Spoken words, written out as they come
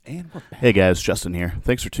And we're back. Hey guys, Justin here.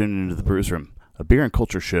 Thanks for tuning into the Brewsroom, a beer and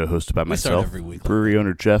culture show hosted by myself, brewery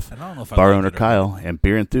owner Jeff, bar owner Kyle, and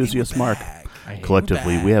beer enthusiast Mark.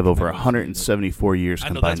 Collectively, we have over 174 years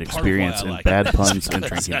combined experience in bad puns and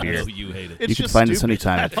drinking beer. You can find us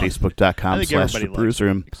anytime at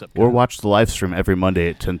facebook.com/thebrewsroom or watch the live stream every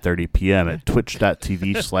Monday at 10:30 p.m. at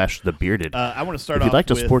twitch.tv/thebearded. I want to start If off you'd like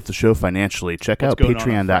to with support the show financially, check out going on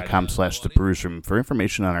patreon.com/thebrewsroom for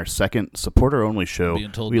information on our second supporter-only show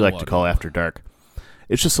we like to call After Dark.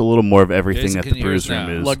 It's just a little more of everything that the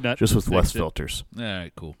Brewsroom is, just with less filters. All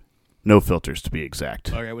right, cool. No filters, to be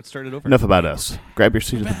exact. All right, let's start it over. Enough about us. Grab your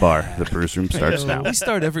seat at the bar. The Brewsroom starts now. We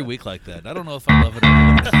start every week like that. I don't know if I love it or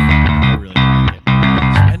not. I really like it.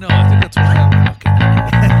 I know. I think that's why I like it.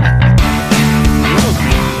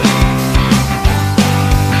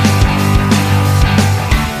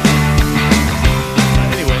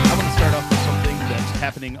 Anyway, I want to start off with something that's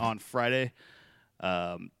happening on Friday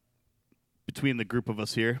between the group of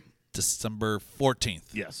us here. December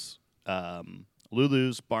 14th. Yes.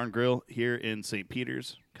 Lulu's Barn Grill here in St.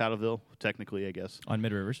 Peter's, Cottleville, technically, I guess. On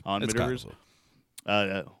Mid Rivers. On Mid Rivers.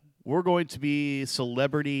 We're going to be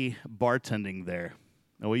celebrity bartending there.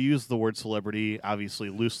 Now, we use the word celebrity, obviously,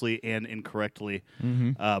 loosely and incorrectly,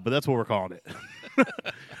 but that's what we're calling it.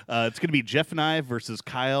 It's going to be Jeff and I versus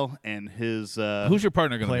Kyle and his... Who's your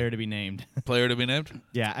partner going to be? Player to be named. Player to be named?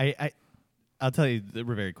 Yeah, I'll tell you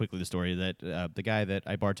very quickly the story that the guy that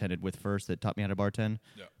I bartended with first that taught me how to bartend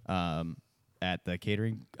at the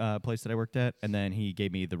catering place that I worked at, and then he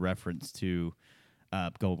gave me the reference to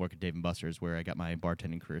go work at Dave & Buster's where I got my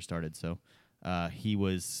bartending career started. So he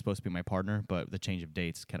was supposed to be my partner, but the change of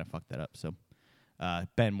dates kind of fucked that up. So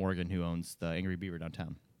Ben Morgan, who owns the Angry Beaver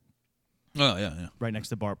downtown. Oh, yeah. Right next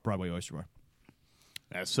to Broadway Oyster Bar.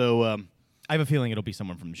 Yeah, so... I have a feeling it'll be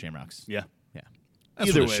someone from the Shamrocks. Yeah. Yeah.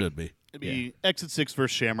 That's Either what way, it should be. It'd be Exit 6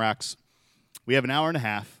 versus Shamrocks. We have an hour and a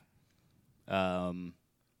half.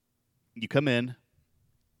 You come in.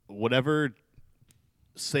 Whatever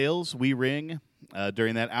sales we ring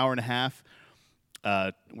during that hour and a half,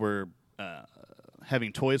 we're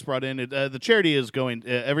having toys brought in. The charity is going,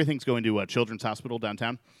 everything's going to Children's Hospital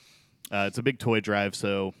downtown. It's a big toy drive,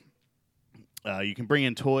 so you can bring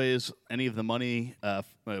in toys. Any of the money,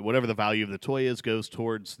 whatever the value of the toy is, goes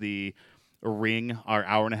towards the ring, our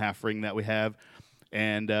hour and a half ring that we have.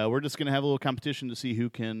 And we're just going to have a little competition to see who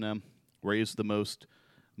can raise the most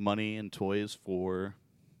money and toys for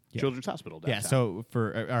Children's Hospital downtown. Yeah, so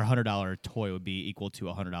for our $100 toy would be equal to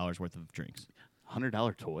 $100 worth of drinks.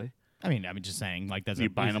 $100 toy? I mean, I'm just saying, like that's you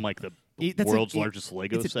buying them like the world's largest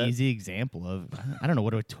Lego it's set. An easy example of I don't know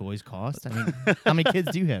what do toys cost. I mean, how many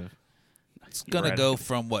kids do you have? It's gonna go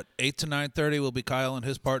from 8 to 9:30 will be Kyle and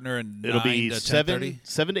his partner, and it'll 9 be to 7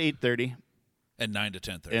 10:30, to 8:30, and 9 to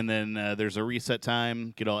 10:30, and then there's a reset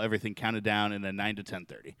time. Get everything counted down, and then 9 to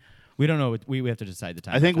 10:30. We don't know. We have to decide the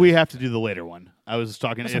time. I think we have to do the later one. I was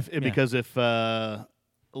talking because if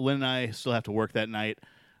Lynn and I still have to work that night.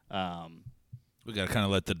 We got to kind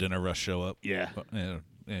of let the dinner rush show up. Yeah.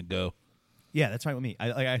 And go. Yeah, that's fine with me.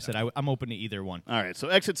 Like I said, I'm open to either one. All right, so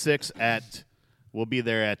Exit 6 we'll be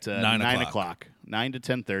there at 9 o'clock, 9 to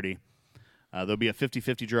 10:30. There'll be a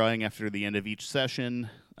 50-50 drawing after the end of each session,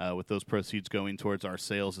 with those proceeds going towards our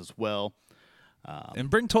sales as well. And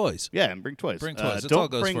bring toys. Yeah, and bring toys. Bring toys. Don't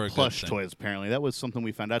goes bring for a plush good toys, apparently. That was something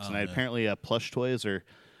we found out tonight. Yeah. Apparently, plush toys are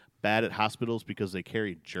bad at hospitals because they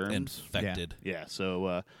carry germs. Infected. Yeah, so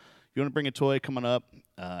if you want to bring a toy coming up,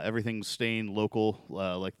 everything's staying local,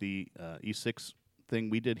 like the E6 thing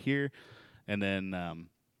we did here. And then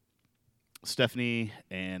Stephanie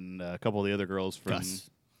and a couple of the other girls from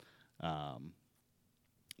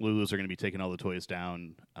Lulu's are going to be taking all the toys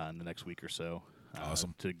down in the next week or so.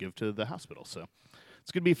 Awesome. To give to the hospital. So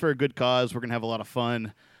it's going to be for a good cause. We're going to have a lot of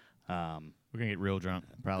fun. We're going to get real drunk,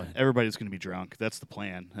 probably. Everybody's going to be drunk. That's the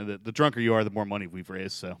plan. The drunker you are, the more money we've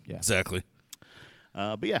raised. So yeah. Exactly.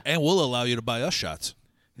 But yeah. And we'll allow you to buy us shots.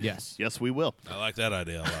 Yes. Yes, we will. I like that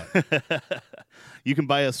idea a lot. You can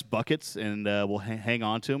buy us buckets, and we'll hang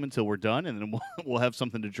on to them until we're done, and then we'll have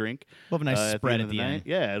something to drink. We'll have a nice spread at the end.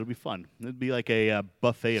 Yeah, it'll be fun. It'll be like a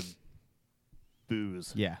buffet of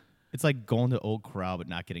booze. Yeah. It's like going to Old Corral but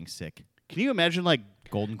not getting sick. Can you imagine like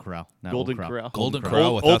Golden Corral? Not Golden Old Corral. Golden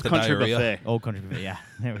Corral without Old the Country diarrhea. Buffet. Old Country Buffet, yeah.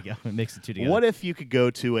 There we go. We mix the two together. What if you could go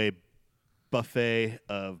to a buffet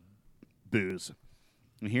of booze?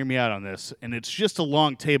 And hear me out on this. And it's just a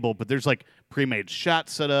long table, but there's like pre-made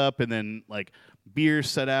shots set up and then like beer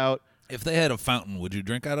set out. If they had a fountain, would you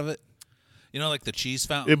drink out of it? You know, like the cheese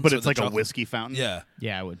fountain? But it's like a whiskey fountain. Yeah.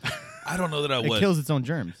 Yeah, I would. I don't know that I It would. kills its own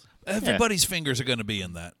germs. Everybody's fingers are going to be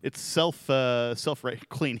in that. It's self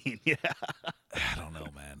cleaning. Yeah. I don't know,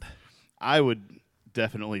 man. I would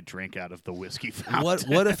definitely drink out of the whiskey fountain.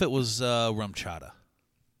 What if it was rum chata?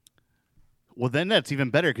 Well, then that's even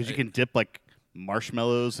better because you can dip like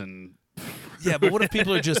marshmallows and. Yeah, but what if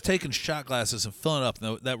people are just taking shot glasses and filling it up?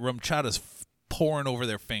 And that rum chata's pouring over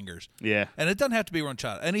their fingers. Yeah. And it doesn't have to be rum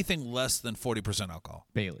chata. Anything less than 40% alcohol.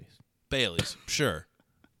 Bailey's, sure.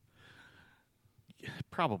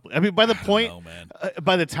 Probably. I mean, by the point,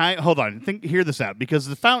 by the time, hold on, hear this out, because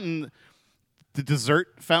the fountain, the dessert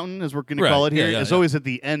fountain, as we're going to call it here, is always at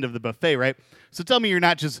the end of the buffet, right? So tell me you're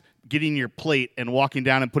not just getting your plate and walking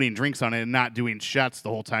down and putting drinks on it and not doing shots the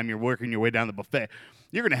whole time you're working your way down the buffet.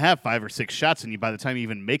 You're going to have 5 or 6 shots in you by the time you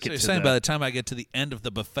even make it. So you're saying by the time I get to the end of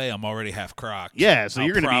the buffet, I'm already half crocked. Yeah, so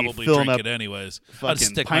you're going to be probably filling drink up it anyways. I'd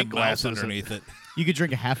stick my mouth underneath it. You could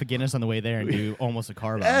drink a half a Guinness on the way there and do almost a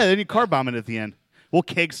car bomb. Yeah, then you car bomb it at the end. We'll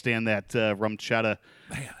keg stand that rum chata.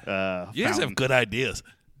 Man, you guys have good ideas.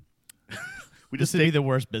 This would be the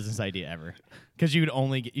worst business idea ever, because you would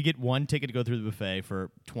only get one ticket to go through the buffet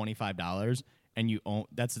for $25, and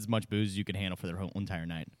that's as much booze as you can handle for the whole entire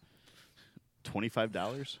night.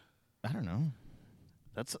 $25? I don't know.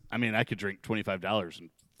 I could drink $25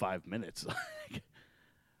 in 5 minutes.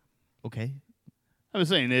 Okay. I was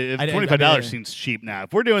saying, if $25 seems cheap now.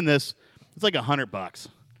 If we're doing this, it's like $100.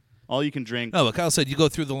 All you can drink. No, but Kyle said you go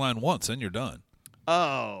through the line once and you're done.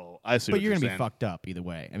 Oh, I see. But you're going to be fucked up either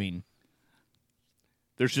way. I mean,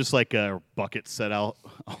 there's just like a bucket set out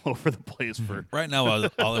all over the place for. Right now,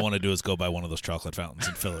 all I want to do is go buy one of those chocolate fountains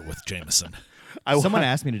and fill it with Jameson. Someone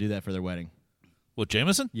asked me to do that for their wedding. With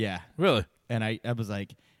Jameson? Yeah. Really? And I was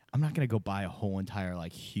like, I'm not going to go buy a whole entire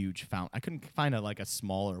huge fountain. I couldn't find a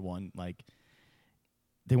smaller one. Like,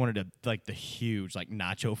 they wanted the huge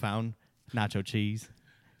nacho fountain, nacho cheese,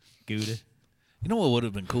 Gouda. You know what would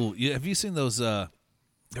have been cool? Have you seen those? They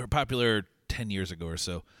were popular 10 years ago or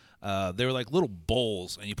so. They were like little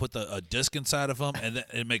bowls, and you put a disc inside of them, and then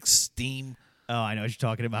it makes steam. Oh, I know what you're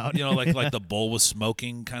talking about. You know, like the bowl was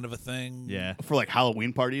smoking kind of a thing. Yeah. For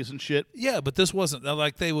Halloween parties and shit. Yeah, but this wasn't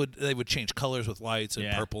like they would change colors with lights and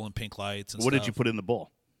purple and pink lights and What stuff. did you put in the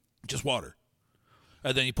bowl? Just water.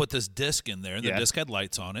 And then you put this disc in there, and the disc had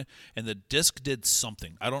lights on it, and the disc did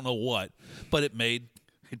something. I don't know what, but it made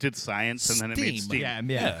It did science, and then it made steam.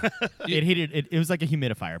 Yeah. It heated. It was like a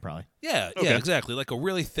humidifier, probably. Yeah, yeah, exactly. Like a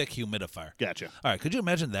really thick humidifier. Gotcha. All right, could you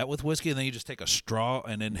imagine that with whiskey, and then you just take a straw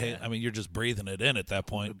and inhale? I mean, you're just breathing it in at that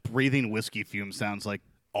point. Breathing whiskey fumes sounds like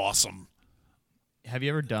awesome. Have you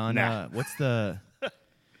ever done? Nah. What's the?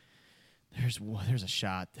 There's a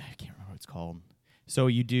shot. I can't remember what it's called. So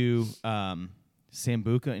you do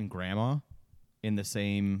Sambuca and Grandma in the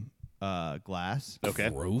same glass. Okay.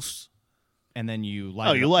 Gross. And then you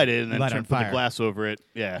light. You light it and then put put the glass over it.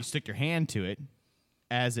 Yeah. You stick your hand to it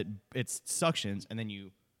as it suctions, and then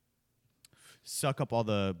you suck up all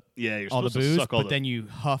the you're all the supposed to booze, suck all but then you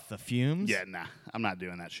huff the fumes. Yeah, nah, I'm not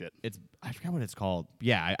doing that shit. I forgot what it's called.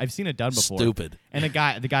 Yeah, I've seen it done before. Stupid. And the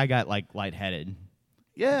guy got lightheaded.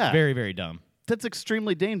 Yeah, Very, very dumb. That's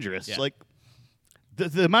extremely dangerous. Yeah. Like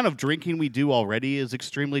the amount of drinking we do already is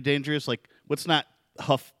extremely dangerous. Like, let's not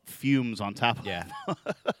huff fumes on top of Yeah.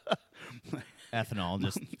 Ethanol,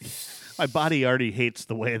 just my body already hates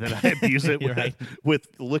the way that I abuse it Right. with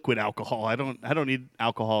liquid alcohol. I don't need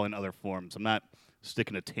alcohol in other forms. I'm not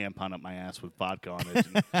sticking a tampon up my ass with vodka on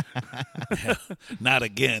it. Not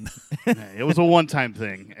again. It was a one-time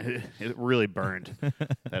thing. It really burned.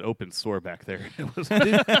 That open sore back there. It was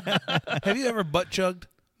Have you ever butt chugged?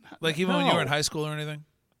 Like even when you were in No. high school or anything?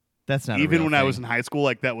 that's not even when I thing. was in high school.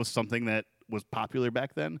 Like that was something that was popular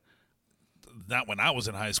back then. Not when I was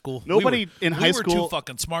in high school. Nobody in high we school- were too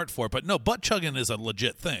fucking smart for it. But no, butt chugging is a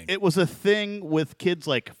legit thing. It was a thing with kids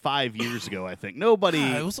like 5 years ago. I think nobody.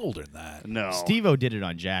 I was older than that. No, Steve-O did it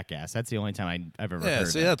on Jackass. That's the only time I've ever Yeah, heard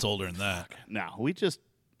see, that. that's older than that. no. We just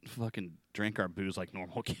fucking drank our booze like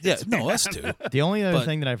normal kids. Yeah, no, man. us too. The only other But-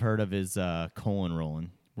 thing that I've heard of is colon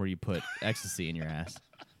rolling, where you put ecstasy in your ass.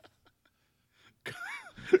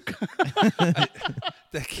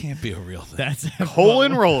 That can't be a real thing. That's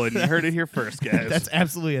Colon rolling. You heard it here first, guys. That's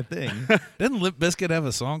absolutely a thing. Didn't Limp Bizkit have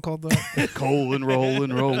a song called that? colon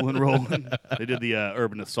rolling, rolling, rolling. They did the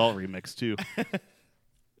Urban Assault remix too.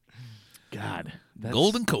 God, that's...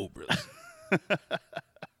 Golden Cobras.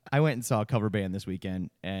 I went and saw a cover band this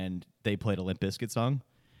weekend, and they played a Limp Bizkit song.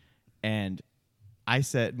 And I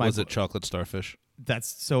said, Was it Chocolate Starfish?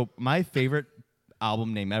 That's so. My favorite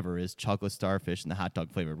album name ever is Chocolate Starfish and the Hot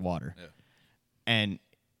Dog Flavored Water. Yeah. And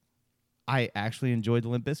I actually enjoyed the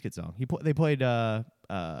Limp Bizkit song. They played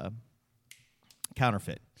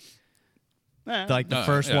Counterfeit. Like the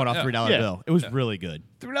first one off $3 bill. It was really good.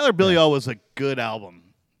 $3 Bill Y'all was a good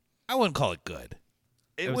album. I wouldn't call it good.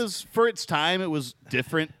 It was for its time. It was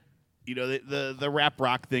different. You know, the rap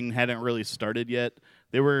rock thing hadn't really started yet.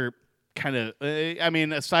 They were kind of. I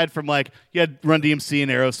mean, aside from like you had Run DMC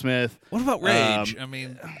and Aerosmith. What about Rage? I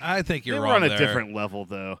mean, I think you're wrong. They were on there. a different level,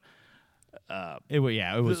 though. It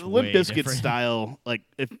was Limp way Bizkit different. style. Like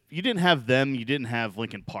if you didn't have them, you didn't have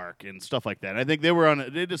Linkin Park and stuff like that. I think they were on.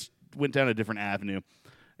 They just went down a different avenue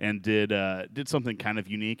and did something kind of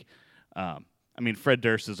unique. I mean, Fred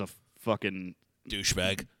Durst is a fucking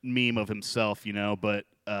douchebag meme of himself, you know. But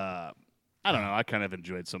I don't know. I kind of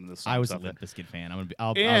enjoyed some of this. I was a Limp Bizkit fan.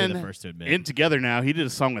 I'll be the first to admit. And Together Now, he did a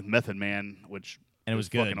song with Method Man, which and it was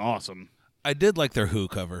good. Fucking awesome. I did like their Who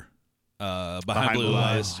cover. Behind Blue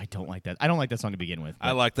Eyes. I don't like that. I don't like that song to begin with.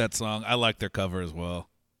 I like that song. I like their cover as well.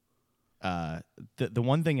 The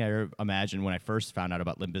one thing I imagined when I first found out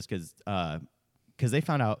about Limp Bizkit, because they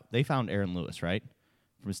found Aaron Lewis, right,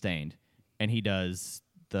 from Stained, and he does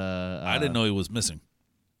the. I didn't know he was missing.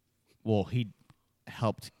 Well, he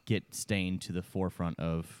helped get Stained to the forefront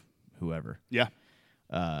of whoever. Yeah.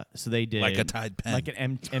 So they did like a Tide pen, like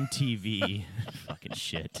an MTV fucking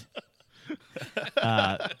shit.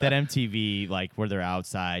 That MTV, like where they're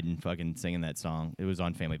outside and fucking singing that song. It was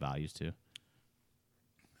on Family Values too.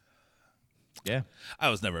 Yeah, I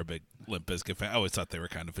was never a big Limp Bizkit fan. I always thought they were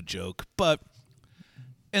kind of a joke. But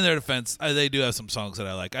in their defense, they do have some songs that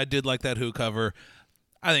I like. I did like that Who cover.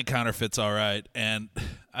 I think Counterfeit's all right, and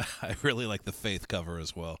I really like the Faith cover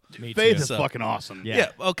as well. Me Faith too. Is fucking awesome.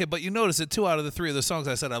 Yeah, okay, but you notice that 2 out of the 3 of the songs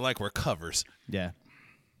I said I like were covers. Yeah.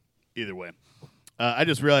 Either way. I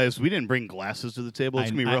just realized we didn't bring glasses to the table.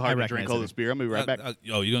 It's going to be real hard to drink all this beer. I'm going to be right back.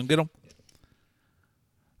 You going to get them?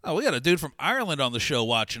 Oh, we got a dude from Ireland on the show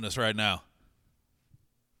watching us right now.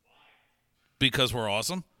 Because we're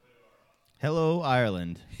awesome. Hello,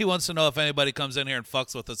 Ireland. He wants to know if anybody comes in here and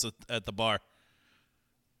fucks with us at the bar.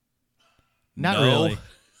 Not really.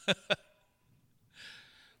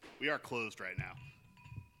 We are closed right now.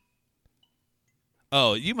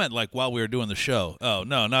 Oh, you meant like while we were doing the show. Oh,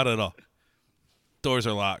 no, not at all. Doors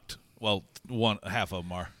are locked. Well, half of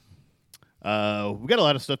them are. We got a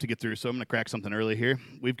lot of stuff to get through, so I'm going to crack something early here.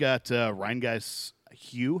 We've got Rheingeist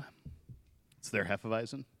Hue. It's their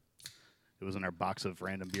Hefeweizen. It was in our box of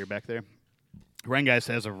random beer back there. Rheingeist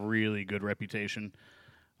has a really good reputation.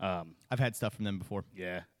 I've had stuff from them before.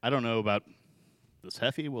 Yeah. I don't know about this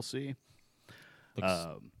Hefe. We'll see.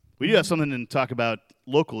 We do have something to talk about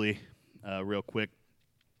locally real quick.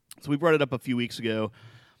 So we brought it up a few weeks ago.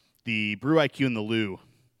 The Brew IQ and the Lou.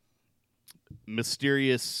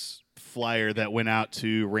 Mysterious flyer that went out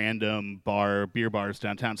to random beer bars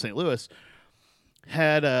downtown St. Louis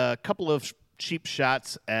had a couple of cheap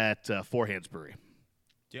shots at Four Hands Brewery.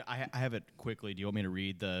 Yeah, I have it quickly. Do you want me to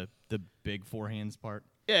read the big Four Hands part?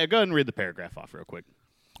 Yeah, go ahead and read the paragraph off real quick.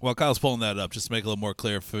 Well, Kyle's pulling that up just to make it a little more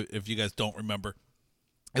clear if you guys don't remember.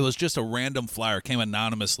 It was just a random flyer. It came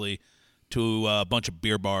anonymously to a bunch of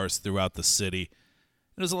beer bars throughout the city.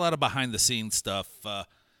 There's a lot of behind-the-scenes stuff.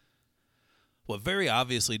 Very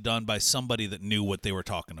obviously done by somebody that knew what they were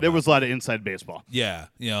talking about. There was a lot of inside baseball. Yeah,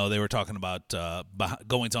 they were talking about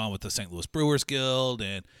goings-on with the St. Louis Brewers Guild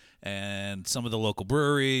and some of the local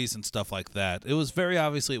breweries and stuff like that. It was very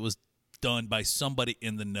obviously it was done by somebody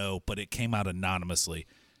in the know, but it came out anonymously.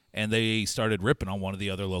 And they started ripping on one of the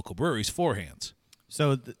other local breweries, Four Hands.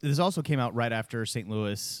 So this also came out right after St.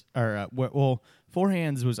 Louis, Four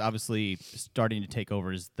Hands was obviously starting to take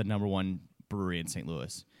over as the number one brewery in St.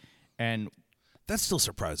 Louis. And that still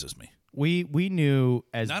surprises me. We knew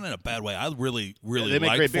as not in a bad way. I really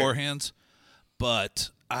like Four Hands, but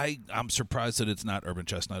I'm surprised that it's not Urban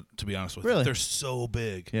Chestnut. To be honest with you, they're so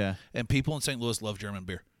big. Yeah, and people in St. Louis love German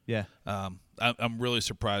beer. Yeah, I'm really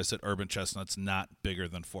surprised that Urban Chestnut's not bigger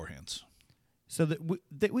than Four Hands. So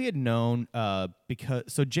that we had known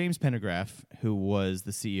because James Pendergraft, who was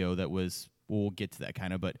the CEO, we'll get to that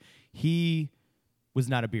kind of, but he was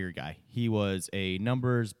not a beer guy. He was a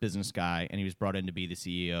numbers business guy, and he was brought in to be the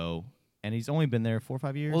CEO, and he's only been there 4 or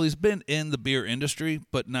 5 years. Well, he's been in the beer industry,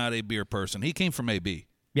 but not a beer person. He came from AB.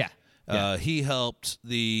 Yeah. He helped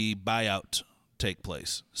the buyout take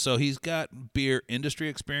place. So he's got beer industry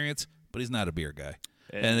experience, but he's not a beer guy.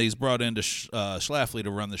 And he's brought into Schlafly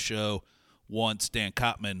to run the show once Dan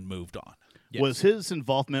Kottman moved on. Yes. Was his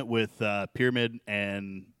involvement with Pyramid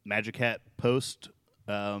and Magic Hat post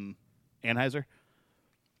Anheuser?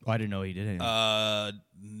 Oh, I didn't know he did anything.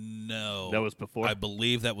 No. That was before? I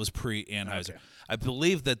believe that was pre-Anheuser. Okay. I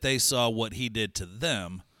believe that they saw what he did to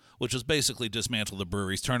them, which was basically dismantle the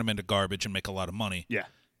breweries, turn them into garbage, and make a lot of money. Yeah.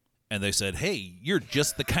 And they said, hey, you're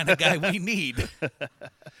just the kind of guy we need.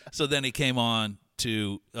 So then he came on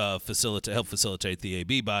to help facilitate the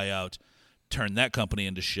AB buyout, turn that company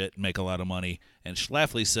into shit and make a lot of money. And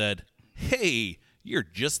Schlafly said, hey, you're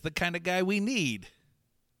just the kind of guy we need.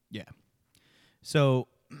 Yeah. So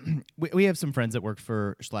we have some friends that worked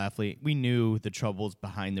for Schlafly. We knew the troubles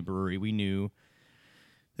behind the brewery. We knew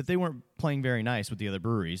that they weren't playing very nice with the other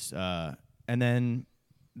breweries. And then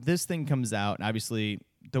this thing comes out, and obviously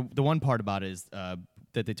the one part about it is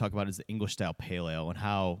that they talk about is the English style pale ale and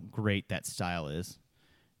how great that style is,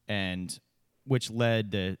 and which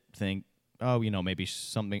led to think, oh, maybe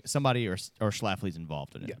somebody or Schlafly's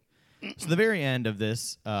involved in it. Yeah. So the very end of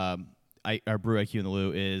this, our Brew IQ in the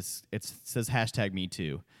Lou it says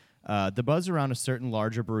 #MeToo. The buzz around a certain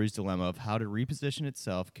larger brewery's dilemma of how to reposition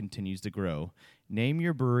itself continues to grow. Name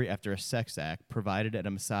your brewery after a sex act provided at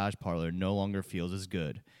a massage parlor no longer feels as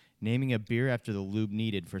good. Naming a beer after the lube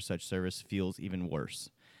needed for such service feels even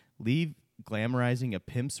worse. Leave glamorizing a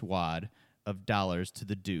pimp's wad of dollars to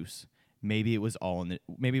the deuce. Maybe it was all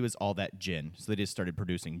that gin. So they just started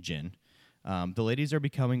producing gin. The ladies are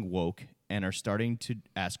becoming woke and are starting to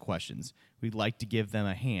ask questions. We'd like to give them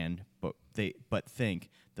a hand, but think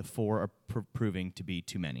the four are proving to be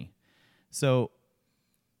too many. So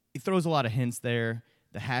he throws a lot of hints there.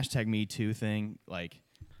 The #MeToo thing, like,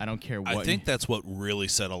 I don't care what. I think that's what really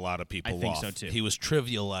set a lot of people off. I think so, too. He was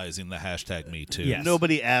trivializing the #MeToo. Yes.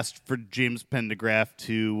 Nobody asked for James Pendergraft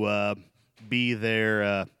to be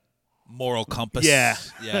their moral compass. Yeah.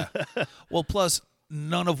 Yeah. Well, plus,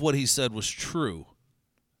 none of what he said was true.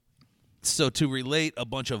 So to relate a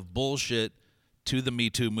bunch of bullshit to the Me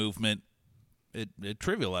Too movement, it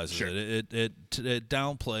trivializes it. It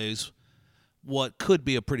downplays what could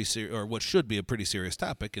be a pretty what should be a pretty serious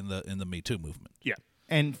topic in the Me Too movement. Yeah.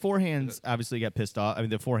 And Four Hands obviously got pissed off. I mean,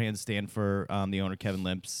 the Four Hands stand for the owner Kevin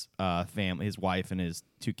Limp's family, his wife and his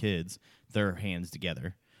 2 kids. Their hands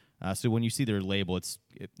together. So when you see their label,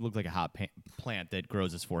 it looks like a hot plant that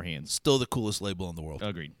grows its 4 hands. Still the coolest label in the world.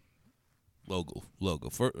 Agreed. Logo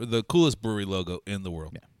for the coolest brewery logo in the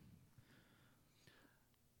world. Yeah.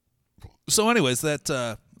 So, anyways,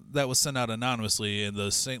 that was sent out anonymously, and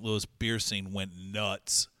the St. Louis beer scene went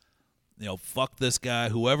nuts. Fuck this guy.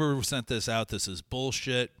 Whoever sent this out, this is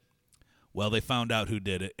bullshit. Well, they found out who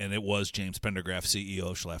did it, and it was James Pendergraft,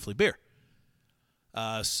 CEO of Schlafly Beer.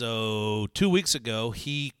 So 2 weeks ago,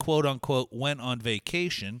 he, quote-unquote, went on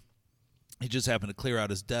vacation. He just happened to clear out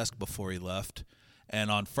his desk before he left. And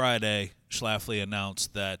on Friday, Schlafly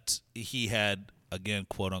announced that he had, again,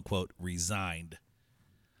 quote-unquote, resigned.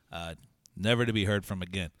 Never to be heard from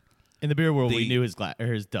again. In the beer world, we knew his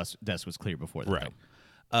desk was clear before that.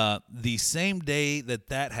 Right. The same day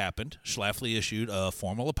that happened, Schlafly issued a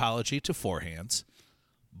formal apology to Four Hands.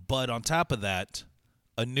 But on top of that,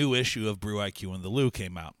 a new issue of Brew IQ in the Lou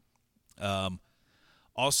came out.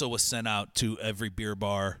 Also was sent out to every beer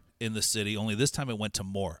bar in the city, only this time it went to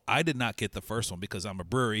more. I did not get the first one because I'm a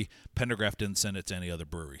brewery. Pendergraft didn't send it to any other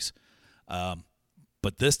breweries.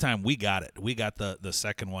 But this time we got it. We got the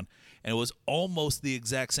second one. And it was almost the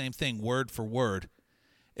exact same thing, word for word,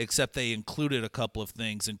 except they included a couple of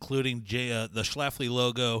things, including the Schlafly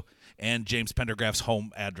logo and James Pendergraft's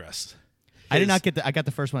home address. I did not get I got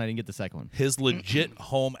the first one. I didn't get the second one. His legit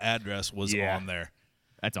home address was on there.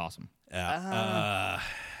 That's awesome. Yeah.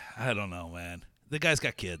 I don't know, man. The guy's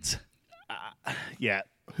got kids. Yeah.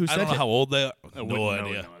 I don't know how old they are. No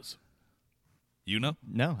idea. You know?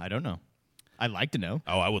 No, I don't know. I'd like to know.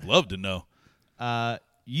 Oh, I would love to know.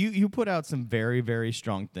 You put out some very, very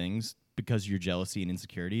strong things because of your jealousy and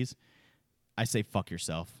insecurities. I say fuck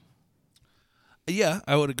yourself. Yeah,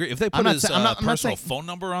 I would agree. If they put his personal phone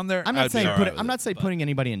number on there, I'm not saying but putting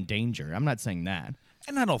anybody in danger. I'm not saying that.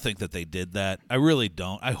 And I don't think that they did that. I really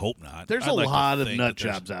don't. I hope not. There's a lot of nut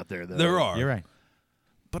jobs out there, though. There are. You're right.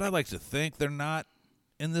 But I like to think they're not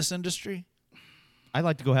in this industry. I'd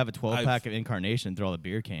like to go have a 12-pack of Incarnation and throw all the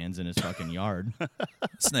beer cans in his fucking yard.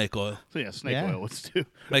 Snake oil. So yeah, snake oil. Let's do.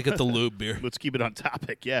 Make it the lube beer. Let's keep it on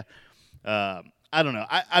topic. Yeah. I don't know.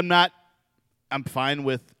 I'm fine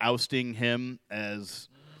with ousting him as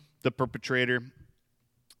the perpetrator.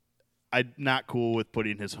 I'm not cool with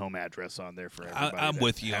putting his home address on there for everybody. I'm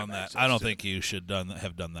with you on that. I don't think you should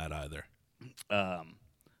have done that either.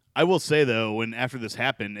 I will say, though, after this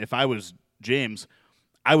happened, if I was James,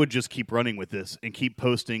 I would just keep running with this and keep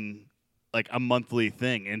posting like a monthly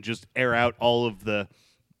thing and just air out all of the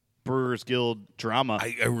Brewers Guild drama.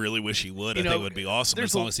 I really wish he would. I think it would be awesome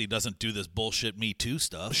as long as he doesn't do this bullshit Me Too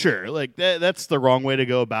stuff. Sure, like that's the wrong way to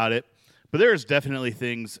go about it. But there's definitely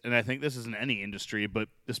things, and I think this is in any industry, but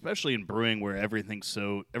especially in brewing where everybody's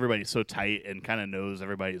so tight and kind of knows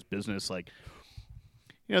everybody's business. Like,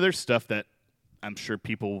 there's stuff that I'm sure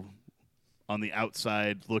people on the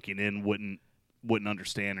outside looking in wouldn't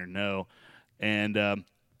understand or know. And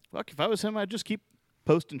if I was him, I'd just keep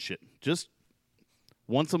posting shit. Just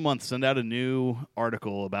once a month, send out a new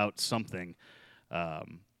article about something. I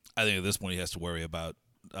think at this point he has to worry about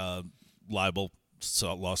libel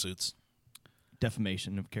lawsuits.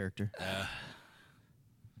 Defamation of character.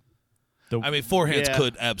 Four Hands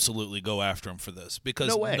could absolutely go after him for this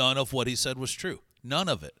because none of what he said was true. None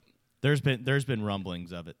of it. There's been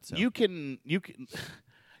rumblings of it. So. You can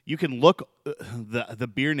look the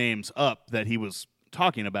beer names up that he was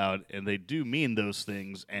talking about, and they do mean those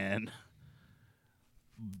things. And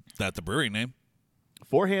that the brewery name.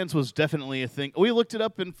 Four Hands was definitely a thing. We looked it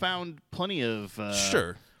up and found plenty of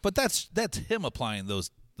sure, but that's him applying those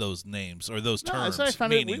names or those terms. I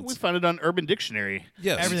found it. We found it on Urban Dictionary.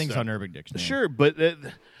 Yes, everything's on Urban Dictionary. Sure, but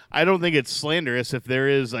I don't think it's slanderous if there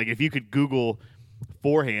is if you could Google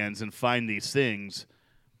Four Hands and find these things,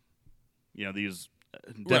 these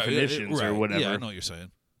definitions or whatever. Yeah, I know what you're saying.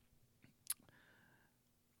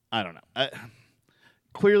 I don't know.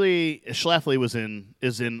 Clearly, Schlafly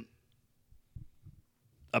is in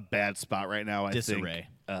a bad spot right now. I Disarray.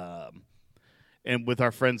 think, and with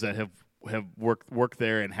our friends that have worked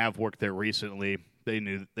there and have worked there recently,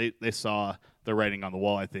 they saw the writing on the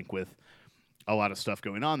wall. I think with a lot of stuff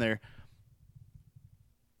going on there,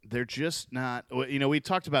 they're just not. We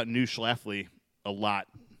talked about New Schlafly a lot,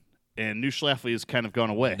 and New Schlafly has kind of gone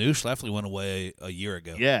away. New Schlafly went away a year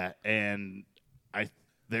ago. Yeah, and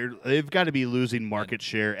they've got to be losing market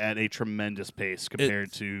share at a tremendous pace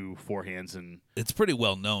compared to Four Hands, and it's pretty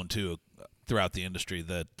well known too throughout the industry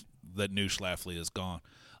that New Schlafly is gone.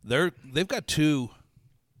 They've got two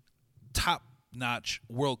top-notch,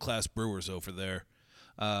 world-class brewers over there,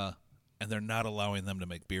 and they're not allowing them to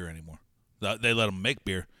make beer anymore. They let them make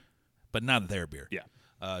beer, but not their beer.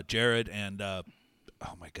 Yeah, Jared and oh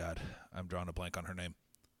my God, I'm drawing a blank on her name.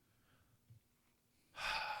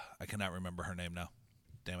 I cannot remember her name now.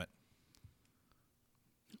 Damn it.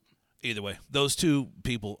 Either way, those two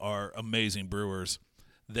people are amazing brewers.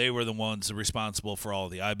 They were the ones responsible for all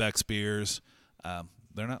the Ibex beers.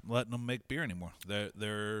 They're not letting them make beer anymore.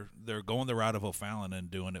 They're going the route of O'Fallon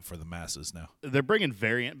and doing it for the masses now. They're bringing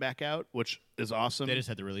Variant back out, which is awesome. They just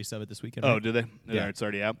had the release of it this weekend. Oh, right? did they? Yeah, it's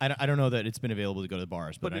already out. I don't know that it's been available to go to the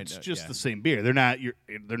bars, but it's just the same beer. They're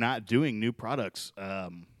not doing new products.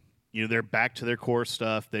 They're back to their core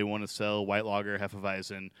stuff. They want to sell white lager,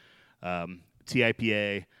 Hefeweizen,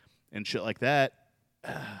 TIPA, and shit like that.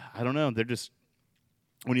 I don't know. They're just,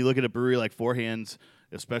 when you look at a brewery like Four Hands,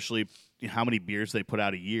 especially how many beers they put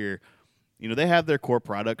out a year, they have their core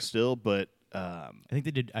products still, but I think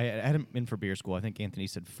they did. I had them in for beer school. I think Anthony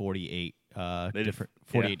said 48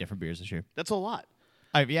 different beers this year. That's a lot.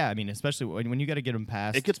 Especially when you got to get them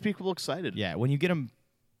past. It gets people excited. Yeah, when you get them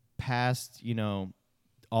past,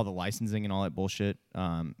 all the licensing and all that bullshit,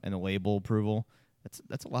 and the label approval.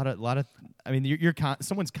 That's a lot of. I mean, you're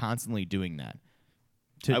someone's constantly doing that.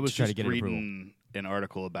 I was try just to get reading an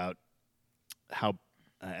article about how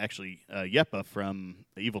Yeppa from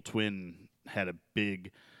the Evil Twin had a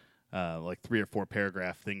big, 3 or 4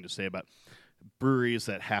 paragraph thing to say about breweries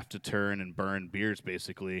that have to turn and burn beers,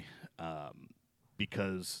 basically,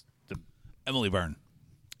 because Emily Byrne.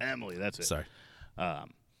 Emily, that's it. Sorry.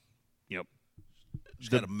 She's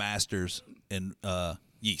got a master's in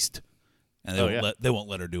yeast, and they won't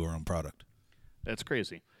let her do her own product. That's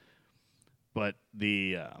crazy. But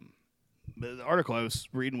the article I was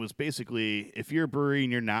reading was basically, if you're a brewery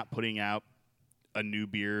and you're not putting out a new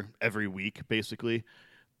beer every week, basically,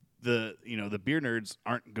 the beer nerds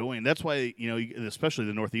aren't going. That's why, especially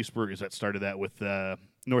the Northeast breweries that started that with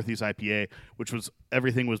Northeast IPA, which was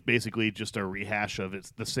everything was basically just a rehash of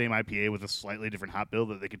it's the same IPA with a slightly different hop bill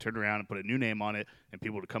that they could turn around and put a new name on it and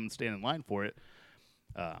people would come and stand in line for it.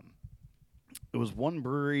 It was one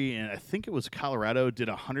brewery, and I think it was Colorado, did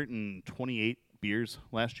 128 beers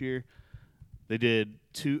last year. They did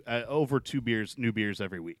over 2 new beers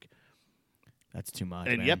every week. That's too much.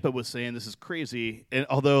 And man. Yeppa was saying this is crazy. And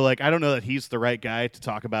although, I don't know that he's the right guy to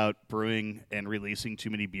talk about brewing and releasing too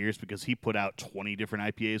many beers because he put out 20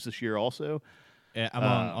 different IPAs this year also. The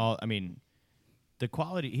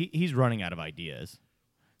quality, he's running out of ideas.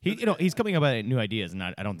 He's coming up with new ideas, and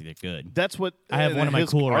I don't think they're good. That's what I have one of my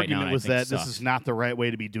cool right now. Argument was that this is not the right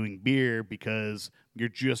way to be doing beer because you're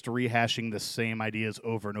just rehashing the same ideas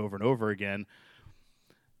over and over and over again.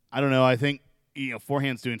 I don't know. I think Four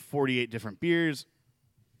Hands doing 48 different beers.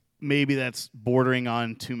 maybe that's bordering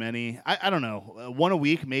on too many. I don't know. One a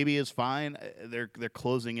week maybe is fine. They're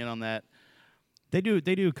closing in on that. They do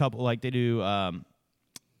a couple, like they do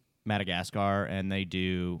Madagascar, and they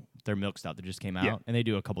do their milk stout that just came out, and they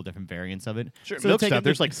do a couple different variants of it. Sure, so milk stout.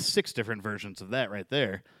 There's like 6 different versions of that right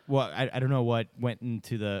there. Well, I don't know what went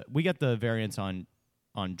into the. We got the variants on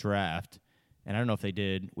draft, and I don't know if they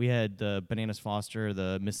did. We had the Bananas Foster,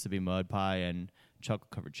 the Mississippi Mud Pie, and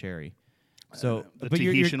chocolate covered cherry. So the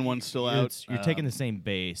Tahitian one's still out. You're taking the same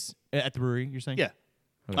base at the brewery. You're saying? Yeah.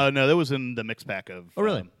 Okay. No, that was in the mix pack of. Oh,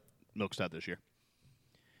 really? Milk stout this year.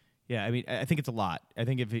 Yeah, I mean, I think it's a lot. I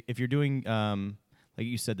think if you're doing, like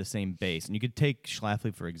you said, the same base, and you could take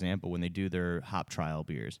Schlafly, for example, when they do their hop trial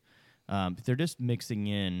beers, they're just mixing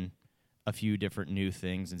in a few different new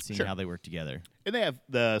things and seeing how they work together. And they have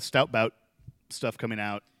the Stout Bout stuff coming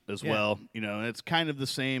out as well. You know, and it's kind of the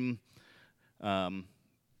same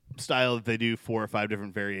style that they do 4 or 5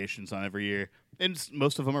 different variations on every year. And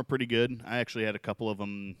most of them are pretty good. I actually had a couple of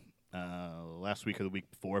them last week or the week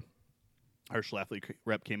before. Our Schlafly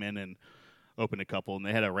rep came in and opened a couple, and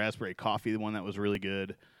they had a raspberry coffee, the one that was really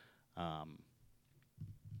good. And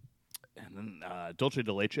then Dulce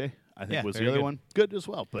de Leche, I think, was the other one. Good as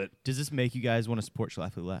well. But does this make you guys want to support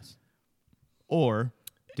Schlafly less? Or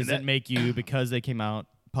does it make you, because they came out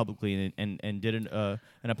publicly and did an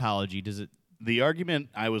apology, does it? The argument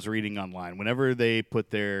I was reading online, whenever they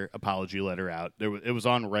put their apology letter out, it was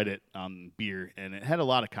on Reddit on beer, and it had a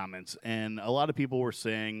lot of comments. And a lot of people were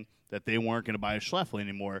saying that they weren't going to buy a Schlafly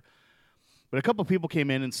anymore. But a couple of people came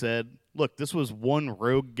in and said, look, this was one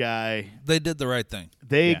rogue guy. They did the right thing.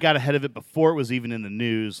 They got ahead of it before it was even in the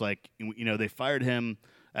news. Like, you know, they fired him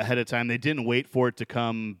ahead of time. They didn't wait for it to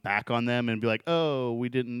come back on them and be like, oh, we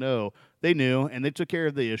didn't know. They knew, and they took care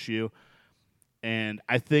of the issue. And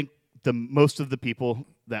I think most of the people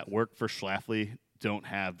that work for Schlafly don't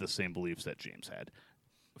have the same beliefs that James had.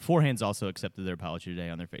 Four Hands also accepted their apology today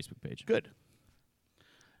on their Facebook page. Good.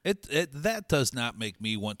 That does not make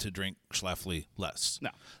me want to drink Schlafly less. No.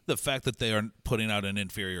 The fact that they aren't putting out an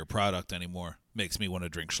inferior product anymore makes me want to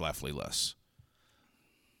drink Schlafly less.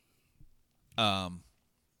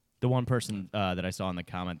 The one person that I saw in the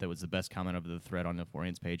comment that was the best comment of the thread on the Four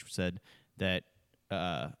Hands page said that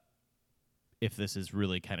if this is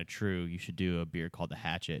really kind of true, you should do a beer called the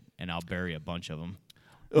Hatchet, and I'll bury a bunch of them.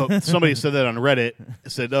 Oh, somebody said that on Reddit.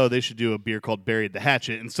 Said, "Oh, they should do a beer called Buried the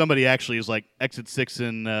Hatchet." And somebody actually is like, "Exit 6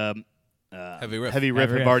 and Heavy Riff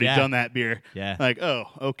have already done that beer." Yeah. Like, oh,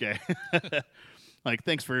 okay. Like,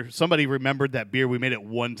 thanks for somebody remembered that beer. We made it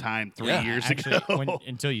one time 3 years ago.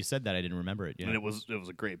 Until you said that, I didn't remember it. Yeah. And it was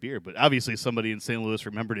a great beer. But obviously, somebody in St. Louis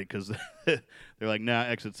remembered it because they're like, "Nah,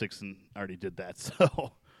 Exit 6 and already did that."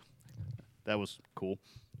 So that was cool.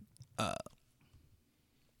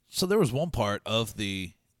 So there was one part of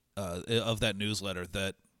of that newsletter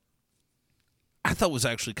that I thought was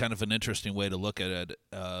actually kind of an interesting way to look at it,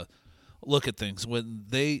 look at things. When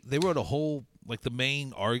they wrote a whole, like, the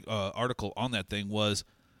main article on that thing was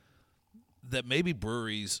that maybe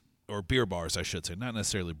breweries, or beer bars, I should say, not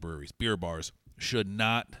necessarily breweries, beer bars should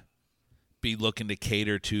not be looking to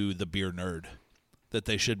cater to the beer nerd, that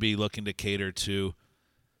they should be looking to cater to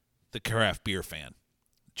the craft beer fan,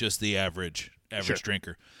 just the average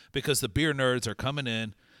drinker, because the beer nerds are coming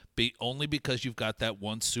in only because you've got that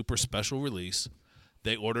one super special release.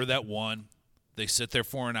 They order that one, they sit there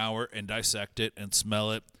for an hour and dissect it and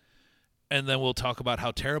smell it, and then we'll talk about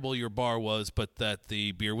how terrible your bar was, but that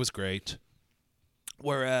the beer was great.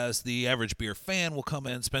 Whereas the average beer fan will come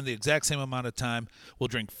in, spend the exact same amount of time, will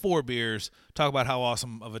drink 4 beers, talk about how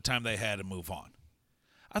awesome of a time they had, and move on.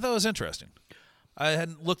 I thought it was interesting. I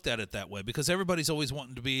hadn't looked at it that way, because everybody's always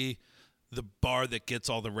wanting to be the bar that gets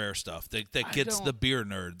all the rare stuff, that gets the beer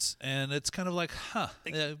nerds. And it's kind of like,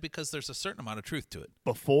 because there's a certain amount of truth to it.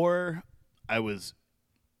 Before I was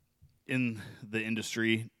in the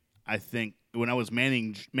industry, I think when I was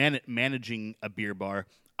managing a beer bar,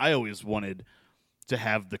 I always wanted to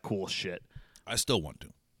have the cool shit. I still want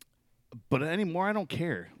to. But anymore, I don't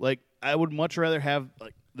care. Like, I would much rather have,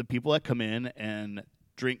 like, the people that come in and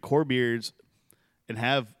drink core beers and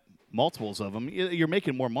have multiples of them. You're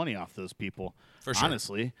making more money off those people. For sure.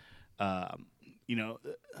 Honestly, you know,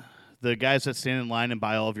 the guys that stand in line and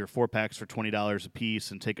buy all of your 4-packs for $20 a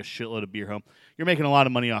piece and take a shitload of beer home, you're making a lot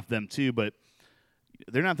of money off them too, but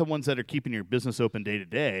they're not the ones that are keeping your business open day to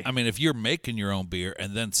day. I mean, if you're making your own beer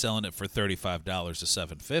and then selling it for $35 to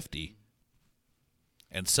 $7.50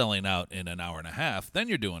 and selling out in an hour and a half, then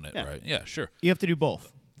you're doing it right. Yeah, sure. You have to do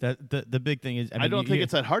both. The big thing is, I don't think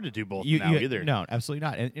it's that hard to do both now either. No, absolutely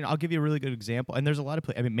not. And I'll give you a really good example. And there's a lot of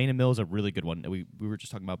I mean, Main and Mill is a really good one that we were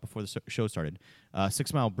just talking about before the show started.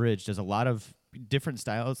 6 Mile Bridge does a lot of different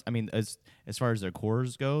styles. I mean, as far as their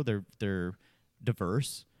cores go, they're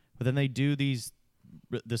diverse. But then they do this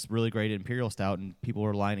really great Imperial Stout, and people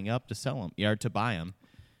are lining up to sell them, or to buy them.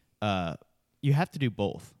 You have to do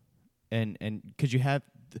both, and because you have,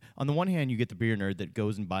 on the one hand, you get the beer nerd that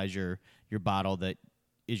goes and buys your bottle that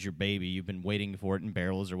is your baby. You've been waiting for it in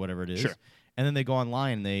barrels or whatever it is. Sure. And then they go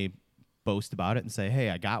online and they boast about it and say, hey,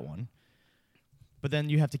 I got one. But then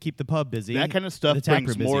you have to keep the pub busy. That kind of stuff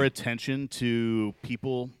brings more attention to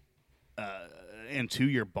people and to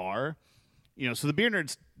your bar. So the beer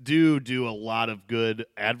nerds do a lot of good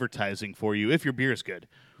advertising for you if your beer is good.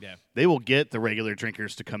 Yeah. They will get the regular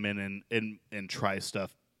drinkers to come in and try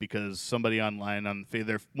stuff because somebody online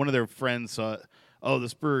one of their friends saw, oh,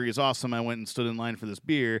 this brewery is awesome. I went and stood in line for this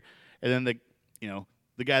beer. And then the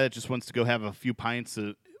guy that just wants to go have a few pints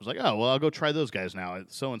was like, oh, well, I'll go try those guys now.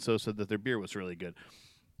 So-and-so said that their beer was really good.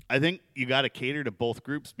 I think you got to cater to both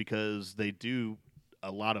groups because they do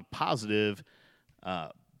a lot of positive,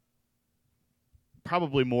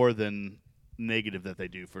 probably more than negative that they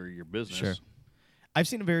do for your business. Sure. I've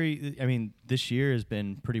seen this year has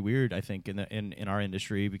been pretty weird, I think, in our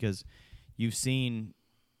industry because you've seen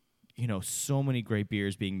so many great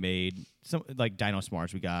beers being made. Some like Dino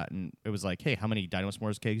S'mores we got, and it was like, hey, how many Dino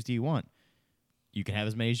S'mores kegs do you want? You can have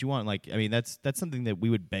as many as you want. Like, I mean, that's something that we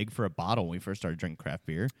would beg for a bottle when we first started drinking craft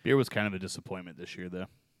beer. Beer was kind of a disappointment this year, though.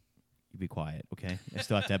 You be quiet, okay? I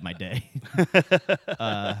still have to have my day.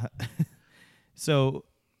 So,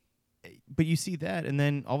 but you see that, and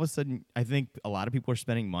then all of a sudden, I think a lot of people are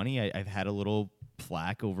spending money. I've had a little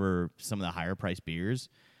flack over some of the higher priced beers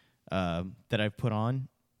that I've put on.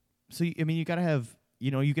 So, I mean, you got to have,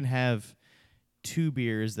 you can have 2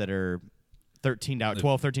 beers that are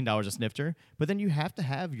 $13 a snifter, but then you have to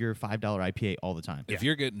have your $5 IPA all the time. If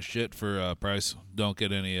you're getting shit for price, don't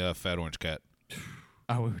get any Fat Orange Cat.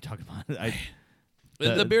 Oh, we were talking about it.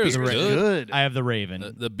 The beer is good. I have the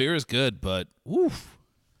Raven. The beer is good, but oof,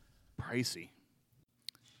 pricey.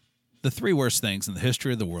 The 3 worst things in the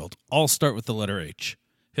history of the world all start with the letter H: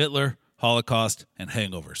 Hitler, Holocaust, and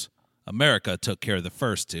hangovers. America took care of the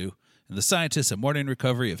first 2, and the scientists at Morning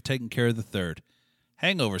Recovery have taken care of the third.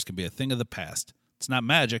 Hangovers can be a thing of the past. It's not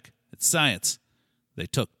magic, it's science. They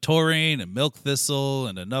took taurine and milk thistle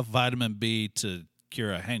and enough vitamin B to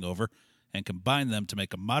cure a hangover and combined them to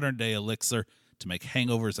make a modern-day elixir to make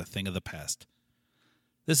hangovers a thing of the past.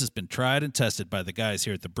 This has been tried and tested by the guys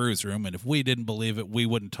here at the Brewsroom, and if we didn't believe it, we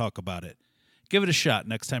wouldn't talk about it. Give it a shot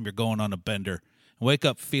next time you're going on a bender and wake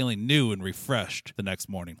up feeling new and refreshed the next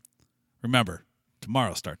morning. Remember,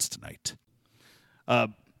 tomorrow starts tonight.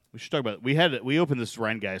 We should talk about it. We opened this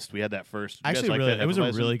Rheingeist. We had that first. Actually, it was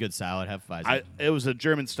a really good style at Hefeweizen. It was a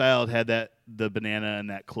German style. It had the banana and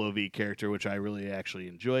that clovey character, which I really actually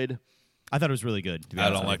enjoyed. I thought it was really good. I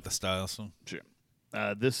don't like the style, so sure.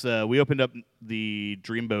 We opened up the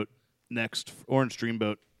Dreamboat next, Orange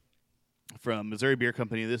Dreamboat from Missouri Beer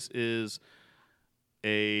Company. This is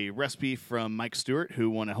a recipe from Mike Stewart, who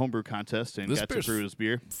won a homebrew contest and got to brew his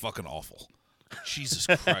beer. Fucking awful. Jesus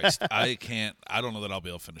Christ. I don't know that I'll be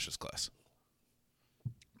able to finish this class.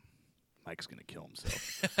 Mike's going to kill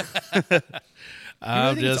himself.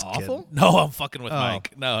 I'm just awful? No, I'm fucking with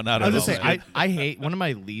Mike. No, not at all. I hate, one of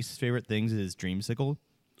my least favorite things is Dreamsicle.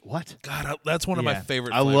 What? God, that's one of my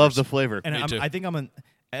favorite flavors. I love the flavor. And I think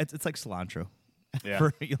it's like cilantro. Yeah.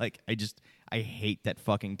 I hate that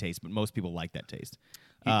fucking taste, but most people like that taste.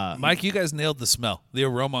 Mike, you guys nailed the smell. The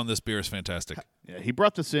aroma on this beer is fantastic. Yeah, he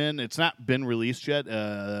brought this in. It's not been released yet.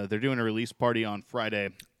 They're doing a release party on Friday.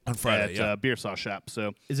 At Beer Saw Shop.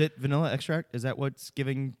 So, is it vanilla extract? Is that what's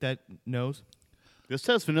giving that nose? This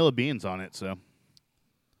has vanilla beans on it. So,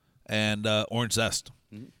 and orange zest.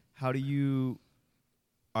 How do you?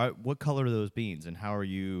 What color are those beans, and how are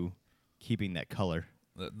you keeping that color?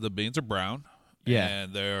 The beans are brown. Yeah,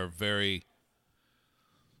 and they're very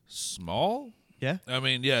small. Yeah, I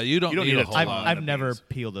mean, you don't need a whole lot. I've never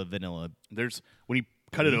peeled a vanilla. When you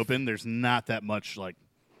cut it open, there's not that much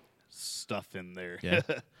stuff in there. Yeah.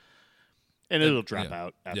 And it'll drop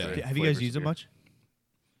out after. Yeah. Have you guys used it much?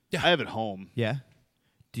 Yeah, I have it home. Yeah.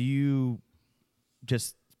 Do you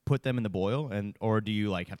just put them in the boil, or do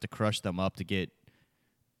you have to crush them up to get?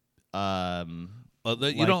 You've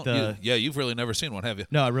really never seen one, have you?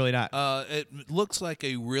 No, really not. It looks like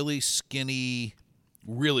a really skinny,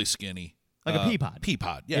 like a pea pod. Pea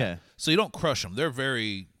pod, yeah. So you don't crush them; they're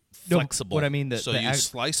very flexible. What I mean, you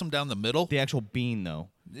slice them down the middle. The actual bean, though.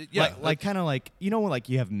 Yeah, like kind of like when like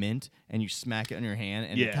you have mint and you smack it on your hand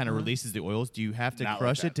and it kind of releases the oils. Do you have to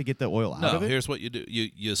crush it to get the oil out of it? No, here's what you do.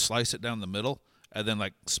 You slice it down the middle and then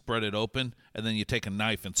like spread it open, and then you take a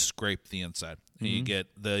knife and scrape the inside. And you get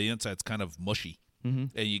the inside's kind of mushy.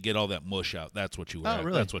 And you get all that mush out. That's what you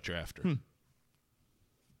really? That's what you're after.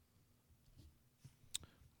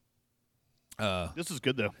 This is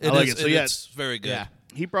good though. I like it. So it's very good. Yeah.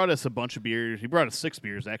 He brought us a bunch of beers. He brought us 6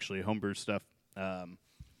 beers actually, homebrew stuff. We're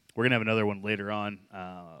gonna have another one later on.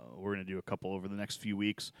 We're gonna do a couple over the next few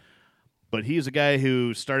weeks. But he's a guy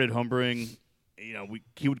who started homebrewing.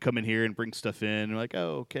 He would come in here and bring stuff in. We're like,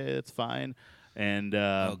 oh, okay, that's fine. And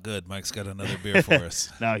oh, good. Mike's got another beer for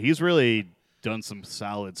us. Now he's really done some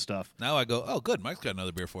solid stuff. Now I go, oh, good. Mike's got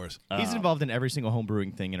another beer for us. He's involved in every single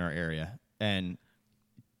homebrewing thing in our area, and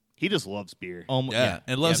he just loves beer.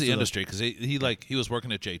 And loves the industry because he was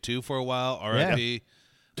working at J2 for a while. RIP.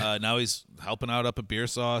 Now he's helping out up at Beer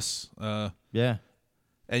Sauce. Yeah.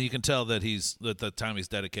 And you can tell that the time he's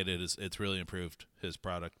dedicated it's really improved his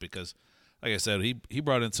product because, like I said, he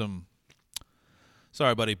brought in some.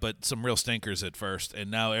 Sorry, buddy, but some real stinkers at first,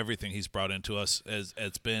 and now everything he's brought into us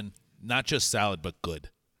it's been not just salad but good,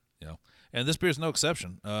 And this beer's no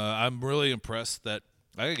exception. I'm really impressed that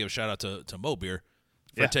I gotta give a shout out to Mo Beer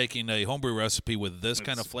for taking a homebrew recipe with this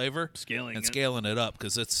kind of flavor scaling it up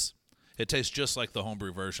because it tastes just like the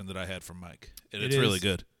homebrew version that I had from Mike. It's really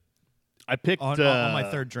good. I picked on my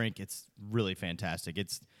third drink. It's really fantastic.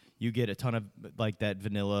 You get a ton of like that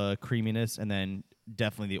vanilla creaminess, and then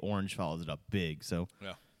definitely the orange follows it up big. So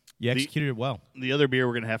you executed it well. The other beer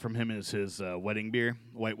we're gonna have from him is his wedding beer,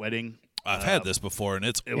 White Wedding. I've had this before, and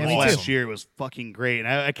it was last year. It was fucking great. And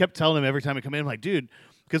I kept telling him every time I come in, I'm like, dude,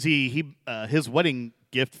 because he his wedding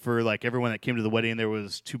gift for like everyone that came to the wedding, there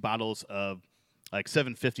was 2 bottles of like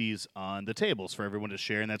 750s on the tables for everyone to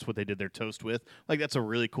share, and that's what they did their toast with. Like, that's a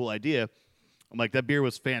really cool idea. I'm like, that beer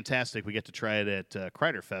was fantastic. We get to try it at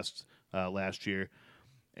Kreider Fest last year,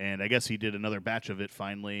 and I guess he did another batch of it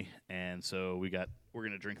finally, and so we're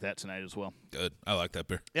gonna drink that tonight as well. Good, I like that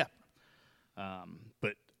beer. Yeah,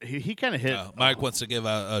 but he kind of hit. Mike wants to give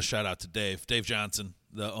a shout out to Dave Johnson,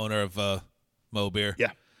 the owner of Mo Beer.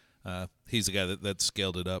 Yeah, he's the guy that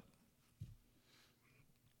scaled it up.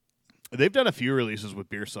 They've done a few releases with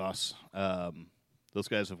Beer Sauce. Those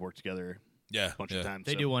guys have worked together a bunch of times.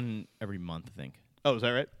 They do one every month, I think. Oh, is that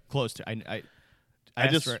right? Close to. I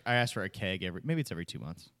asked for a keg maybe it's every 2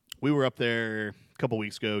 months. We were up there a couple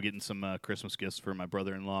weeks ago getting some Christmas gifts for my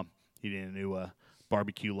brother-in-law. He needed a new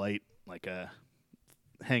barbecue light, like a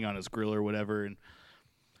hang on his grill or whatever, and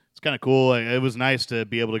it's kind of cool. It was nice to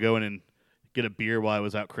be able to go in and get a beer while I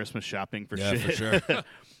was out Christmas shopping for shit. For sure.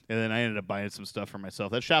 And then I ended up buying some stuff for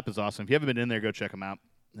myself. That shop is awesome. If you haven't been in there, go check them out.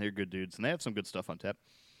 They're good dudes, and they have some good stuff on tap.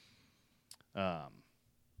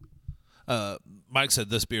 Mike said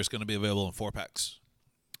this beer is going to be available in 4-packs.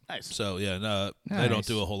 Nice. So, they don't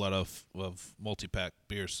do a whole lot of multi-pack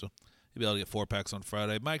beers, so you'll be able to get 4-packs on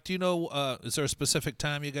Friday. Mike, do you know, is there a specific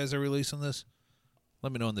time you guys are releasing this?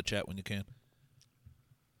 Let me know in the chat when you can.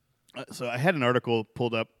 So I had an article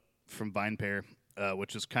pulled up from VinePair,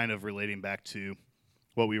 which is kind of relating back to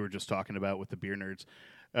what we were just talking about with the beer nerds.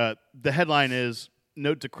 The headline is,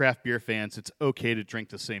 note to craft beer fans, it's okay to drink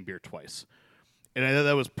the same beer twice. And I thought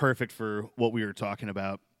that was perfect for what we were talking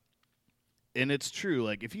about. And it's true.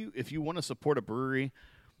 Like, if you want to support a brewery,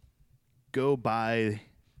 go buy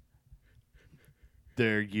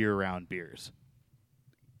their year-round beers.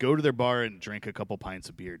 Go to their bar and drink a couple pints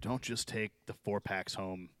of beer. Don't just take the 4-packs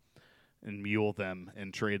home and mule them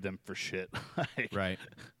and trade them for shit. Right.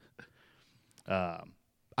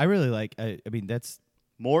 I really like. I mean, that's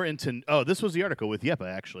more into. Oh, this was the article with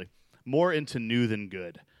Yepa actually. More into new than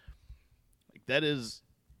good. Like, that is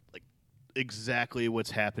like exactly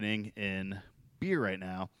what's happening in beer right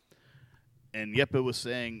now. And Yepa was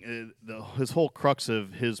saying his whole crux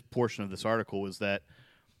of his portion of this article was that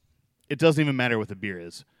it doesn't even matter what the beer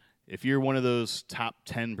is. If you're one of those top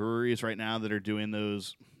 10 breweries right now that are doing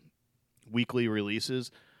those weekly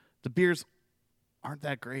releases, the beers aren't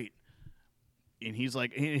that great. And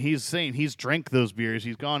he's saying he's drank those beers.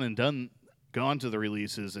 He's gone to the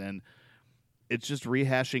releases, and it's just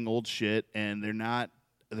rehashing old shit. And they're not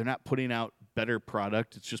putting out better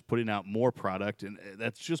product. It's just putting out more product, and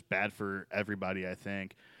that's just bad for everybody, I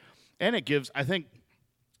think. And it gives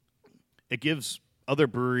other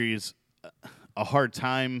breweries a hard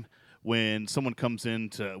time when someone comes in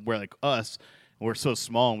to where like us, we're so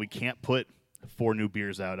small and we can't put 4 new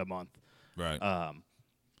beers out a month. Right.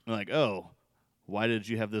 Like, oh, why did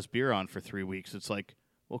you have this beer on for 3 weeks? It's like,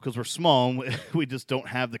 Well, because we're small and we just don't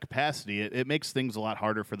have the capacity. It makes things a lot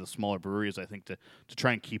harder for the smaller breweries, I think, to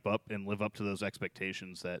try and keep up and live up to those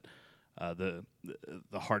expectations that the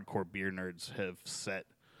hardcore beer nerds have set.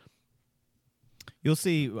 You'll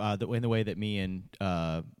see in the way that me and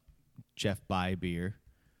Jeff buy beer,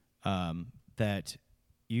 that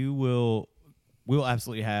we'll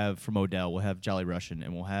absolutely have from Odell. We'll have Jolly Russian,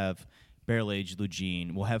 and we'll have Barrel Aged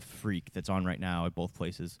Lugene. We'll have Freak that's on right now at both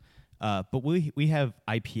places. But we have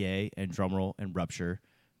IPA and Drumroll and Rupture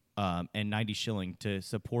and 90 Shilling to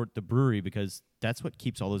support the brewery because that's what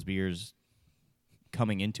keeps all those beers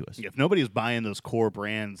coming into us. If nobody's buying those core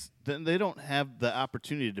brands, then they don't have the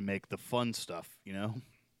opportunity to make the fun stuff, you know?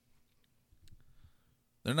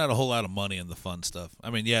 There's not a whole lot of money in the fun stuff. I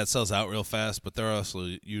mean, yeah, it sells out real fast, but they're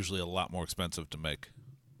also usually a lot more expensive to make.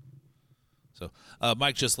 So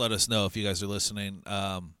Mike just let us know if you guys are listening.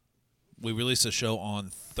 We release a show on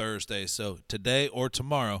Thursday, so today or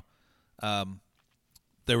tomorrow,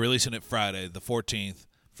 they're releasing it Friday, the 14th,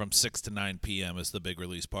 from 6 to 9 p.m. is the big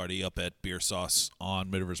release party up at Beer Sauce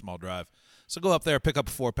on Mid-River Mall Drive. So go up there, pick up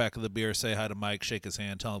a 4-pack of the beer, say hi to Mike, shake his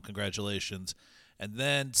hand, tell him congratulations, and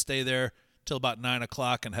then stay there till about 9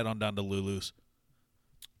 o'clock and head on down to Lulu's.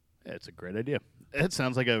 Yeah, it's a great idea. It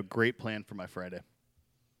sounds like a great plan for my Friday.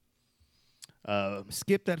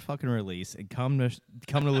 Skip that fucking release and come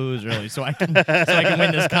to Lulu's early so I can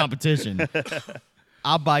win this competition.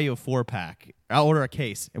 I'll buy you a 4-pack. I'll order a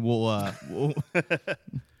case and we'll I'll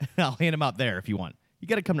hand them out there if you want. You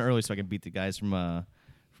got to come early so I can beat the guys from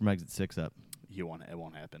Exit 6 up. It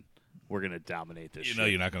won't happen. We're gonna dominate this. You know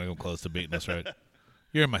you're not gonna go close to beating us, right?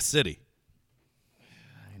 You're in my city.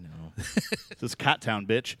 I know. This is Cottown,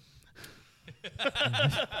 bitch.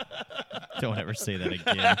 Don't ever say that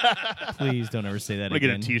again. Please don't ever say that I'm gonna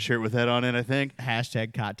again. get a T-shirt with that on it, I think.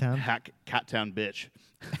 Hashtag Cottown. Cottown, bitch.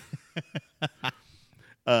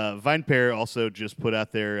 Vine Pair also just put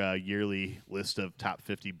out their yearly list of top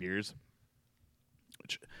 50 beers.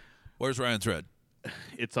 Where's Ryan's Red?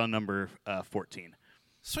 It's on number 14.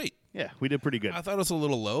 Sweet. Yeah, we did pretty good. I thought it was a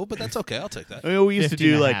little low, but that's okay. I'll take that. I mean, we used to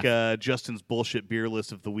do like 50.5. Justin's bullshit beer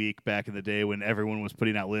list of the week back in the day when everyone was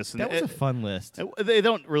putting out lists. And That was a fun list. They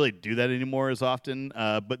don't really do that anymore as often,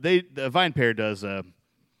 but the Vine Pair does a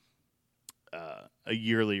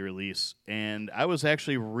yearly release, and I was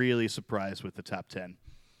actually really surprised with the top 10.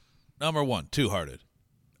 Number 1, Two Hearted.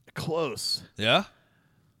 Close. Yeah?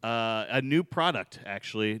 A new product,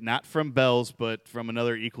 actually, not from Bell's, but from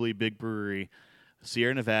another equally big brewery,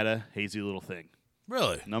 Sierra Nevada Hazy Little Thing.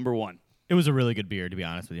 Really? Number 1. It was a really good beer, to be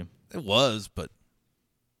honest with you. It was, but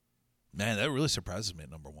man, that really surprises me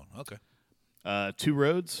at number 1. Okay. Two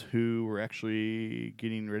Roads, who were actually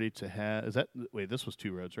getting ready to have. This was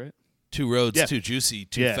Two Roads, right? Two Roads, Yeah. Too Juicy,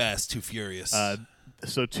 Too Fast, Too Furious.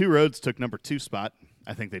 So Two Roads took number 2 spot.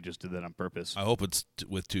 I think they just did that on purpose. I hope it's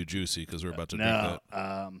with Too Juicy because we're about to drink No,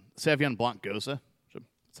 that. Sauvignon Blanc Goza.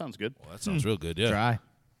 Sounds good. Well, that sounds real good, yeah.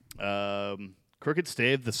 Dry. Crooked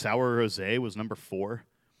Stave, the Sour Rosé, was number 4.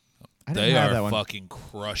 I didn't They have that are one. fucking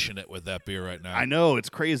crushing it with that beer right now. I know, it's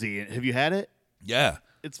crazy. Have you had it? Yeah.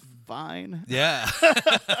 It's fine. Yeah.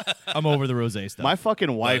 I'm over the rosé stuff. My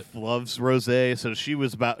fucking wife loves rosé, so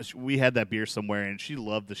we had that beer somewhere, and she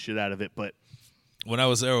loved the shit out of it. But When I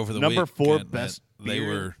was there over the number weekend, 4 man, best they beer.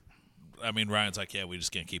 were. I mean, Ryan's like, yeah, we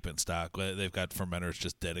just can't keep it in stock. They've got fermenters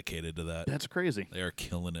just dedicated to that. That's crazy. They are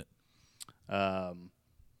killing it.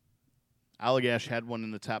 Allagash had one in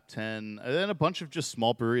the top 10, and then a bunch of just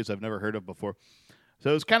small breweries I've never heard of before. So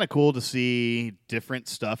it was kind of cool to see different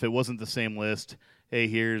stuff. It wasn't the same list. Hey,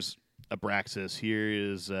 here's Abraxas. Here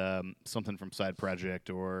is something from Side Project,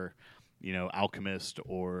 or Alchemist,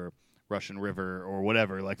 or Russian River, or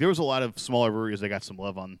whatever. Like, there was a lot of smaller breweries that got some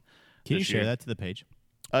love on. Can you this share year. that to the page?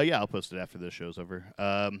 Yeah, I'll post it after this show's over.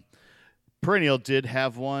 Perennial did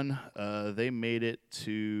have one. They made it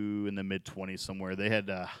to in the mid-20s somewhere. They had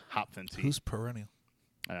Hopfen Tea. Who's Perennial?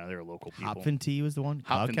 I know, they're local people. Hopfen Tea was the one.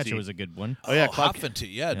 Hopfen Cloudcatcher Tea. was a good one. Oh, yeah, Hopfen Tea.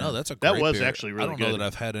 Yeah, no, that's a That great was beer. actually really I don't know good. that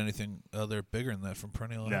I've had anything other bigger than that from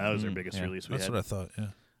Perennial. No, that was their biggest yeah. release we That's had. what I thought,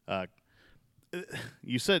 yeah.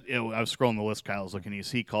 You said, I was scrolling the list, Kyle was looking,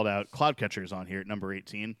 he called out Cloudcatchers on here at number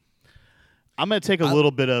 18. I'm going to take a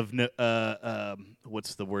little bit of,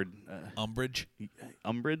 what's the word? Umbrage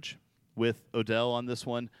with Odell on this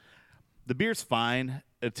one. The beer's fine.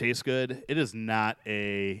 It tastes good. It is not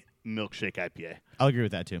a milkshake IPA. I'll agree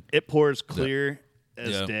with that too. It pours clear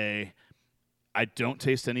as Yeah. day. I don't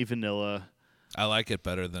taste any vanilla. I like it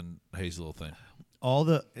better than Hazy Little Thing. All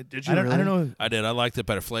the Did you I don't really? know. I did. I liked it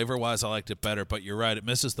better. Flavor-wise, I liked it better, but you're right. It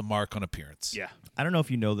misses the mark on appearance. Yeah. I don't know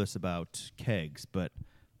if you know this about kegs, but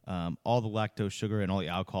all the lactose, sugar, and all the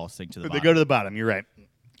alcohol sink to the They bottom. go to the bottom. You're right.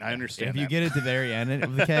 I understand. If you get at the very end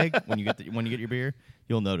of the keg, when you get your beer,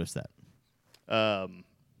 you'll notice that.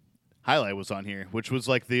 Highlight was on here, which was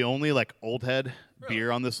like the only like old head beer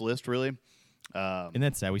on this list, really. And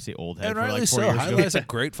that's sad. We say old head And for rightly like 4 so. years Highlight's ago. a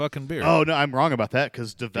great fucking beer. Oh no, I'm wrong about that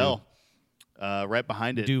because Devel, right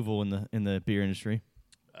behind it. Duvel in the beer industry.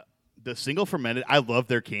 The single fermented, I love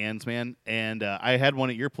their cans, man. And I had one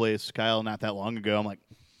at your place, Kyle, not that long ago. I'm like,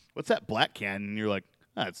 what's that black can? And you're like,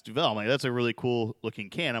 it's Duvel. I'm like, that's a really cool looking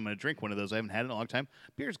can. I'm going to drink one of those. I haven't had it in a long time.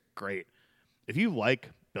 Beer's great. If you like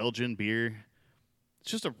Belgian beer, it's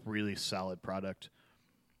just a really solid product.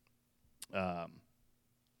 Left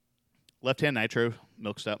Hand Nitro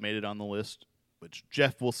Milk Stout made it on the list, which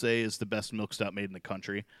Jeff will say is the best milk stout made in the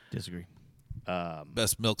country. Disagree.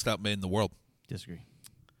 Best milk stout made in the world. Disagree.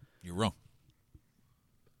 You're wrong.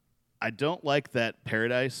 I don't like that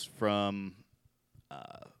Paradise from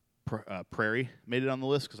Prairie made it on the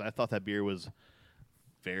list because I thought that beer was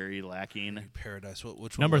very lacking. Paradise.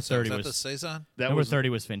 Which one? Number was 30 that? was the Saison? Number 30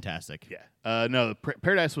 was fantastic. Yeah. No,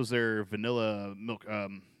 Paradise was their vanilla milk,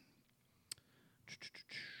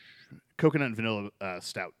 coconut and vanilla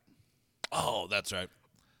stout. Oh, that's right.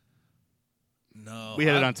 No, We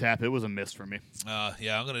had it on tap. It was a miss for me.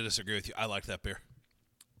 Yeah, I'm going to disagree with you. I liked that beer.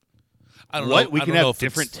 I don't What? know. We I can don't know have if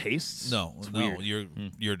different it's- tastes? No, It's no, weird.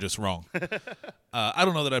 you're just wrong. I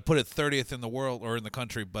don't know that I'd put it 30th in the world or in the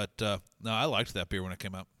country, but no, I liked that beer when it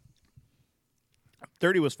came out.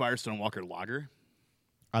 30 was Firestone Walker Lager.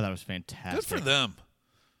 Oh, that was fantastic. Good for them.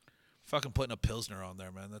 Fucking putting a Pilsner on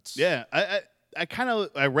there, man. That's Yeah.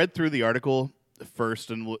 I read through the article first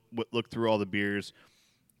and looked through all the beers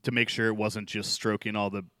to make sure it wasn't just stroking all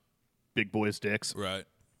the big boys' dicks. right.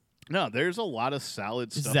 No, there's a lot of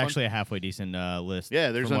solid This stuff. is actually a halfway decent list.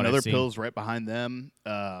 Yeah, there's from what I've another seen. Pils right behind them.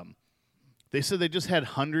 They said they just had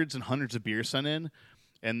hundreds and hundreds of beers sent in,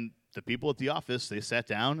 and the people at the office, they sat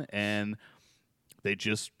down and they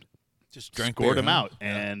just Drank scored beer, them huh? out.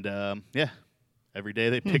 And, every day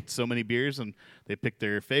they picked so many beers, and they picked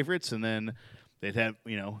their favorites, and then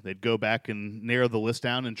they'd go back and narrow the list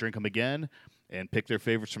down and drink them again and pick their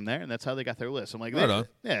favorites from there, and that's how they got their list. I'm like, Right on.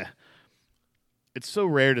 yeah. It's so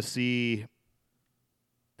rare to see,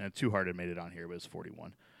 and Two Hearted made it on here, but it's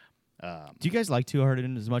 41. Do you guys like Two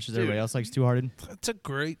Hearted as much as everybody else likes Two Hearted? It's a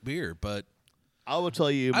great beer, but I will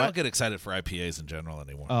tell you, I don't get excited for IPAs in general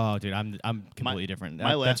anymore. Oh, dude, I'm completely different.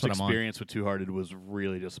 my last That's what I'm on. experience with Two Hearted was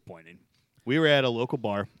really disappointing. We were at a local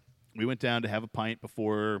bar. We went down to have a pint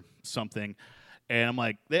before something, and I'm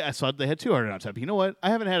like, I saw they had Two Hearted on tap. You know what? I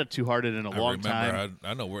haven't had a Two Hearted in a long time.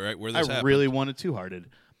 I know where this I happened. really wanted Two Hearted,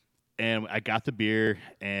 and I got the beer,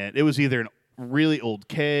 and it was either an really old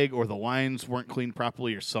keg or the lines weren't cleaned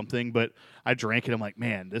properly or something. But I drank it. I'm like,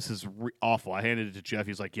 man, this is awful. I handed it to Jeff.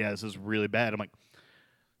 He's like, yeah, this is really bad. I'm like,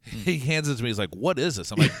 He hands it to me. He's like, "What is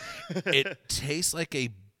this?" I'm like, "It tastes like a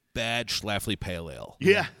bad Schlafly Pale Ale."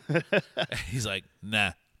 yeah. He's like,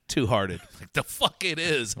 "Nah, Two Hearted." Like the fuck it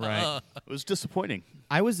is. Right. It was disappointing.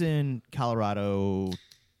 I was in Colorado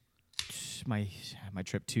my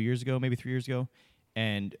trip 2 years ago, maybe 3 years ago,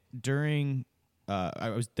 and during I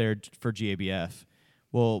was there for GABF.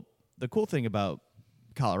 Well, the cool thing about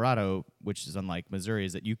Colorado, which is unlike Missouri,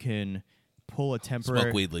 is that you can pull a temporary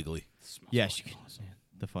Smoke weed legally. Yes, you can.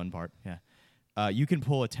 The fun part, yeah. You can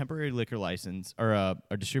pull a temporary liquor license or a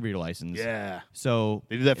distributor license. Yeah. So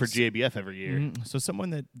They do that for GABF every year. So someone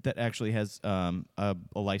that actually has a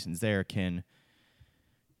license there can,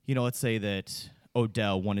 let's say that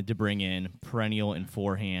Odell wanted to bring in Perennial and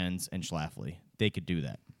Four Hands and Schlafly. They could do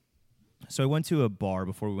that. So I went to a bar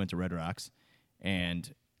before we went to Red Rocks,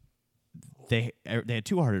 and they had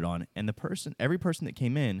Two Hearted on, and every person that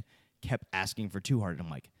came in kept asking for Two Hearted.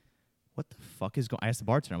 I'm like, what the fuck is going? I asked the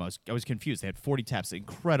bartender. I was confused. They had 40 taps,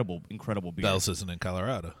 incredible beer. Bell's isn't in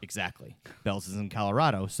Colorado. Exactly. Bell's is in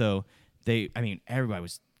Colorado, so everybody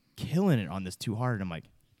was killing it on this Two Hearted. I'm like,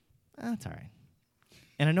 it's all right.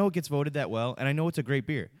 And I know it gets voted that well, and I know it's a great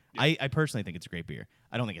beer. Yeah. I personally think it's a great beer.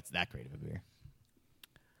 I don't think it's that great of a beer.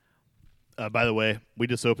 By the way, we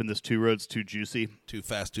just opened this Two Roads Too Juicy, Too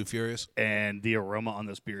Fast, Too Furious. and the aroma on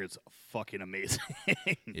this beer is fucking amazing.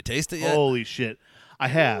 You taste it yet? Holy shit. I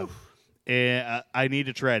have. And I need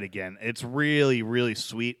to try it again. It's really, really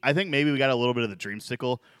sweet. I think maybe we got a little bit of the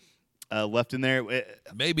Dreamsicle left in there.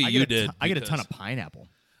 Maybe you did. I get a ton of pineapple.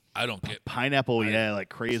 I don't get Pineapple, like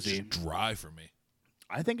crazy. It's dry for me.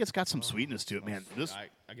 I think it's got some sweetness to it, man.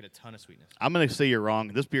 I get a ton of sweetness. I'm going to say you're wrong.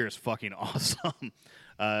 This beer is fucking awesome.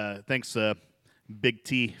 Thanks, Big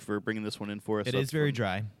T, for bringing this one in for us. It is very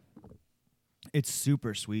dry. It's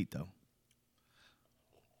super sweet, though.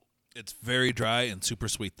 It's very dry and super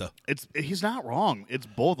sweet, though. He's not wrong. It's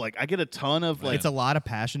both. Like, I get a ton of like. It's a lot of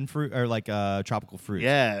passion fruit or like tropical fruit.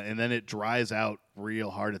 Yeah, and then it dries out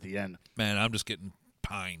real hard at the end. Man, I'm just getting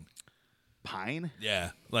pine. Pine?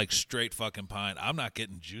 Yeah, like straight fucking pine. I'm not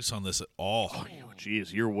getting juice on this at all. Oh,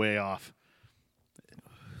 jeez, you're way off.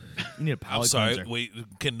 You need a palate I'm sorry. cleanser. We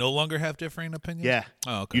can no longer have differing opinions? Yeah.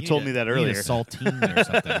 Oh, okay. You told me that You earlier. need a saltine or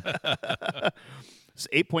something. It's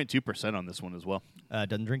 8.2% on this one as well.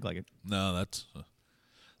 Doesn't drink like it. No, that's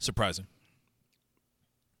surprising.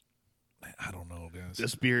 I don't know, guys.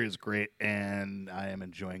 This beer is great, and I am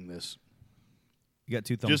enjoying this. You got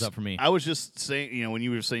 2 thumbs up for me. I was just saying, when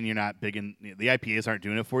you were saying you're not big in the IPAs aren't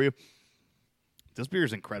doing it for you. This beer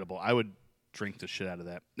is incredible. I would drink the shit out of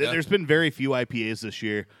that. Yeah. There's been very few IPAs this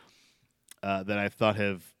year that I thought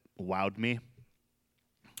have wowed me.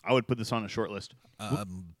 I would put this on a short list.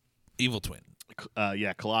 Evil Twin.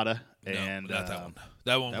 Yeah, Colada. No, and not that one.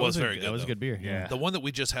 That one was very good. That was a good beer. Yeah. The one that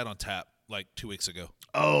we just had on tap like 2 weeks ago.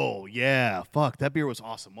 Oh, yeah. Fuck, that beer was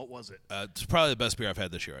awesome. What was it? It's probably the best beer I've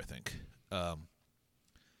had this year, I think.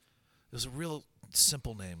 It was a real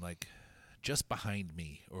simple name, like Just Behind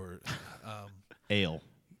Me, or Ale.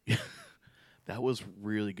 That was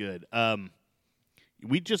really good.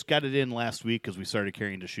 We just got it in last week because we started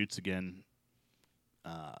carrying Deschutes again.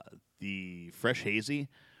 The Fresh Hazy,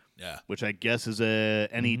 yeah, which I guess is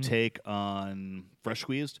any take on Fresh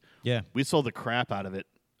Squeezed. Yeah. We sold the crap out of it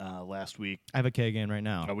last week. I have a keg in right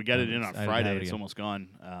now. We got it in on Friday. It's almost gone.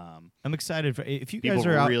 I'm excited for if you people guys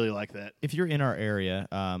are out. really like that. If you're in our area,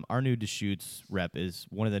 our new Deschutes rep is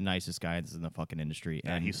one of the nicest guys in the fucking industry.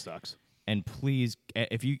 Yeah, and he sucks. And please,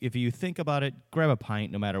 if you think about it, grab a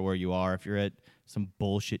pint no matter where you are. If you're at some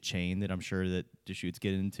bullshit chain that I'm sure that Deschutes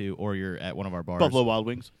get into, or you're at one of our bars. Buffalo Wild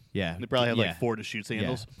Wings. Yeah. They probably have like 4 Deschutes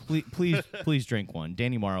handles. Yeah. Please drink one.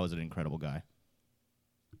 Danny Morrow is an incredible guy.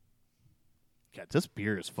 God, this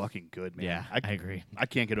beer is fucking good, man. Yeah, I agree. I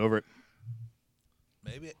can't get over it.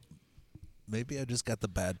 Maybe I just got the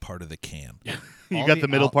bad part of the can. You got the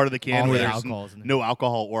middle part of the can where the there's alcohol's in there. no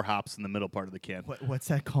alcohol or hops in the middle part of the can. What's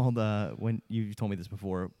that called? When you told me this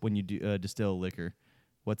before, when you do distill liquor,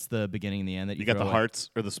 what's the beginning and the end that you got throw the away? hearts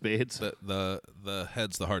or the spades? The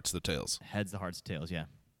heads, the hearts, the tails. Heads, the hearts, the tails. Yeah.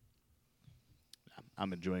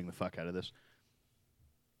 I'm enjoying the fuck out of this.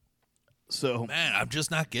 So, Man, I'm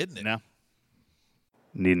just not getting it. no.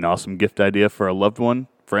 Need an awesome gift idea for a loved one,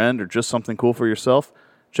 friend, or just something cool for yourself?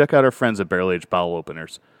 Check out our friends at Barrel Aged Bottle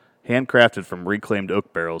Openers. Handcrafted from reclaimed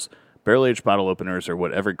oak barrels, Barrel Aged Bottle Openers are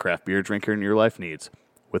what every craft beer drinker in your life needs.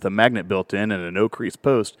 With a magnet built in and a no-crease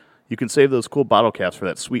post, you can save those cool bottle caps for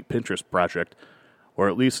that sweet Pinterest project, or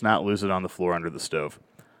at least not lose it on the floor under the stove.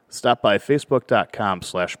 Stop by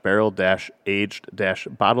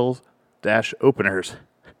facebook.com/barrel-aged-bottles-openers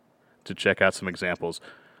to check out some examples.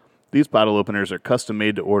 These bottle openers are custom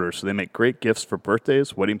made to order, so they make great gifts for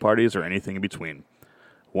birthdays, wedding parties, or anything in between.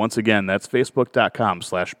 Once again, that's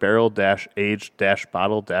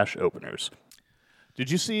facebook.com/barrel-aged-bottle-openers. Did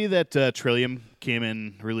you see that Trillium came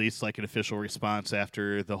and released like an official response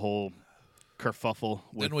after the whole kerfuffle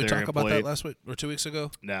with Didn't we their talk employee? about that last week or 2 weeks ago?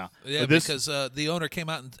 No. Yeah, because the owner came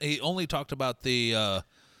out and he only talked about the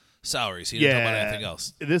salaries. He didn't talk about anything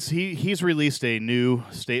else. He's released a new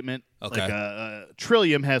statement. Okay. Like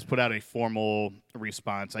Trillium has put out a formal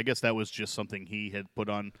response. I guess that was just something he had put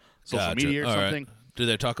on social Gotcha. media or All something. Right. Do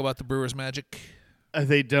they talk about the Brewers Magic?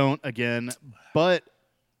 They don't again, but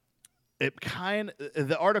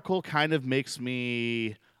the article kind of makes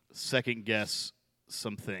me second guess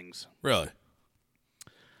some things. Really?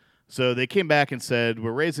 So they came back and said,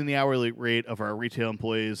 we're raising the hourly rate of our retail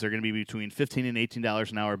employees. They're going to be between $15 and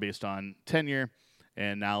 $18 an hour based on tenure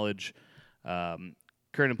and knowledge. Current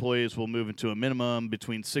employees will move into a minimum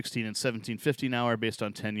between $16 and $17.50 an hour based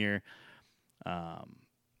on tenure.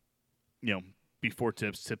 Before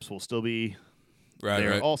tips will still be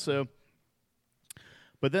there also.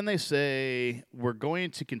 But then they say, we're going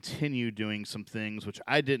to continue doing some things which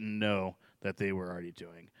I didn't know that they were already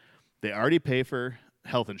doing. They already pay for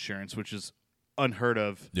health insurance, which is unheard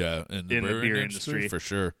of in the beer industry. for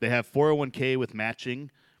sure. They have 401k with matching.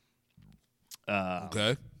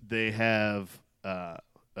 Okay. They have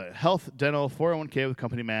health, dental, 401k with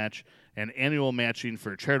company match, and annual matching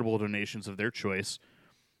for charitable donations of their choice,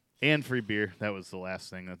 and free beer. That was the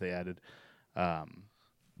last thing that they added.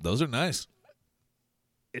 Those are nice.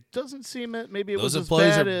 It doesn't seem that maybe it Those was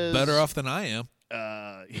employees as bad are as, better off than I am.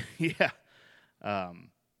 Yeah.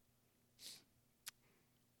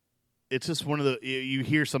 It's just one of the you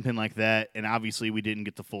hear something like that, and obviously we didn't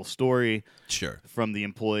get the full story. Sure. From the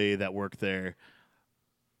employee that worked there.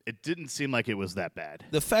 It didn't seem like it was that bad.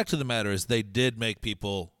 The fact of the matter is they did make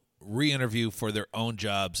people re-interview for their own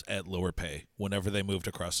jobs at lower pay whenever they moved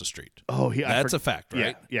across the street. Oh, yeah. That's a fact,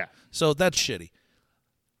 right? Yeah. So that's shitty.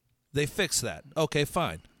 They fixed that. Okay,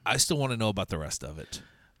 fine. I still want to know about the rest of it.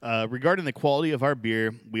 Regarding the quality of our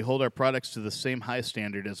beer, we hold our products to the same high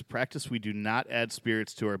standard. As a practice, we do not add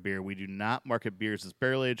spirits to our beer. We do not market beers as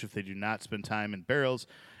barrel-aged if they do not spend time in barrels,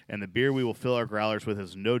 and the beer we will fill our growlers with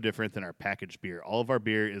is no different than our packaged beer. All of our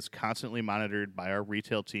beer is constantly monitored by our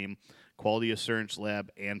retail team, quality assurance lab,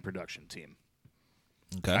 and production team.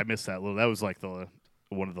 Okay. I missed that little. That was like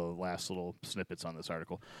one of the last little snippets on this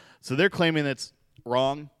article. So they're claiming that's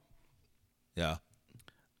wrong. Yeah.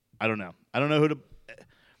 I don't know. I don't know who to.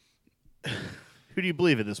 Who do you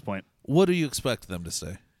believe at this point? What do you expect them to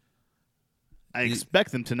say? I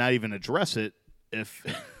expect them to not even address it if.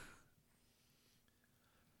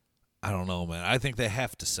 I don't know, man. I think they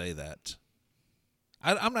have to say that.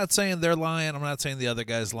 I'm not saying they're lying. I'm not saying the other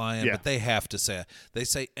guy's lying, but they have to say it. They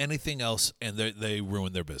say anything else, and they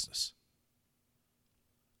ruin their business.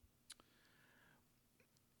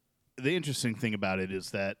 The interesting thing about it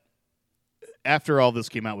is that after all this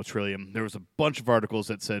came out with Trillium, there was a bunch of articles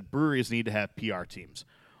that said breweries need to have PR teams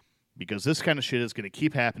because this kind of shit is going to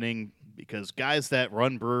keep happening because guys that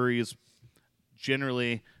run breweries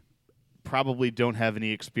generally probably don't have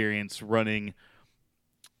any experience running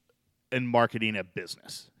and marketing a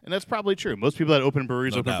business. And that's probably true. Most people that open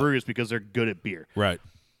breweries breweries because they're good at beer. Right.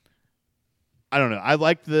 I don't know. I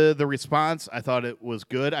liked the response. I thought it was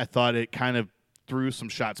good. I thought it kind of threw some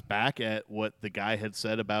shots back at what the guy had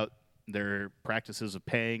said about their practices of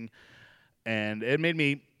paying. And it made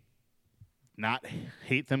me not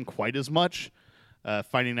hate them quite as much,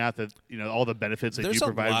 finding out that all the benefits they do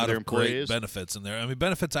provide for their employees. There's a lot of great benefits in there. I mean,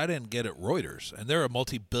 benefits I didn't get at Reuters, and they're a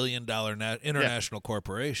multi-billion-dollar international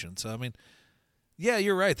corporation. So I mean, yeah,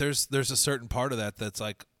 you're right. There's a certain part of that that's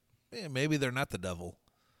like, maybe they're not the devil.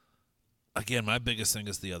 Again, my biggest thing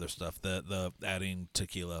is the other stuff, the adding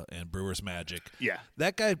tequila and Brewer's Magic. Yeah,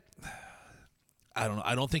 that guy. I don't know.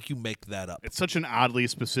 I don't think you make that up. It's such an oddly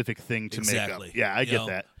specific thing to make up. Yeah, I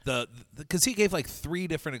get that. Because he gave like 3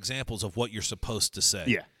 different examples of what you're supposed to say.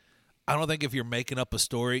 Yeah. I don't think if you're making up a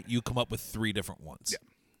story, you come up with 3 different ones. Yeah.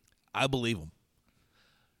 I believe him.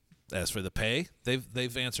 As for the pay,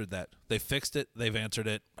 they've answered that. They fixed it. They've answered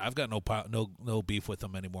it. I've got no beef with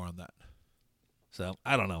them anymore on that. So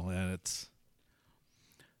I don't know, man.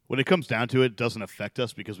 When it comes down to it, it doesn't affect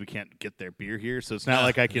us because we can't get their beer here. So it's not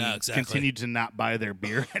like I can continue to not buy their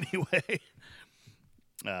beer anyway.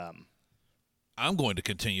 I'm going to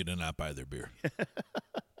continue to not buy their beer.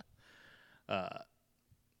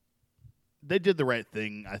 They did the right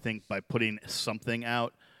thing, I think, by putting something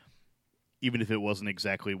out, even if it wasn't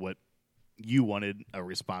exactly what you wanted a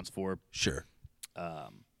response for. Sure.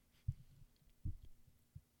 And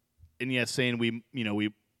yes, saying we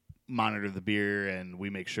monitor the beer and we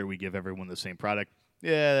make sure we give everyone the same product.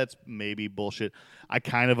 Yeah, that's maybe bullshit. I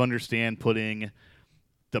kind of understand putting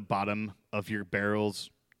the bottom of your barrels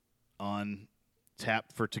on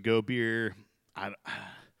tap for to-go beer.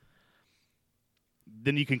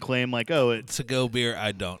 Then you can claim like, it's to-go beer.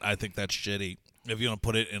 I don't. I think that's shitty. If you don't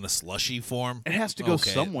put it in a slushy form, it has to go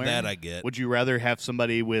somewhere. That I get. Would you rather have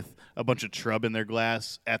somebody with a bunch of Trub in their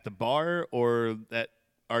glass at the bar, or that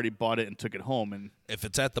already bought it and took it home? And if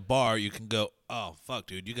it's at the bar, you can go, oh fuck,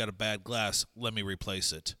 dude, you got a bad glass. Let me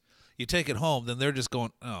replace it. You take it home, then they're just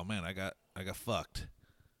going, oh man, I got fucked.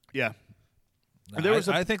 Yeah. No,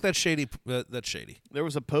 I think that's shady. That's shady. There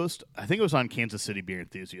was a post. I think it was on Kansas City Beer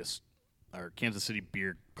Enthusiasts or Kansas City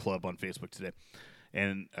Beer Club on Facebook today,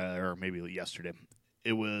 and or maybe yesterday.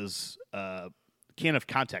 It was a can of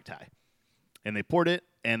Contact High, and they poured it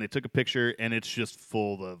and they took a picture, and it's just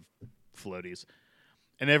full of floaties.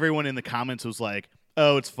 And everyone in the comments was like,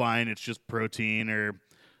 "Oh, it's fine. It's just protein or,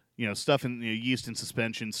 stuff in yeast in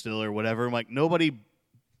suspension still or whatever." I'm like, nobody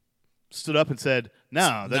stood up and said,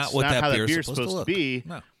 "No, that's not how that beer's supposed to be."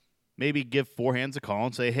 No. Maybe give Four Hands a call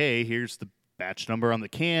and say, "Hey, here's the batch number on the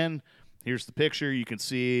can. Here's the picture. You can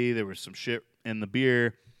see there was some shit in the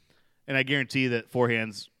beer." And I guarantee that Four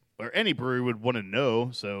Hands or any brewery would want to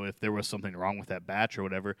know. So if there was something wrong with that batch or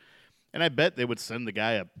whatever, and I bet they would send the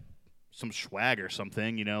guy some swag or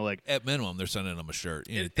something, like at minimum they're sending him a shirt.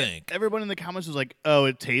 You'd think. Everyone in the comments was like, "Oh,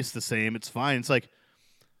 it tastes the same. It's fine." It's like,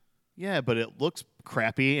 yeah, but it looks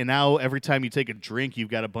crappy, and now every time you take a drink, you've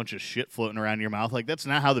got a bunch of shit floating around in your mouth. Like, that's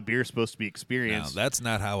not how the beer is supposed to be experienced. No, that's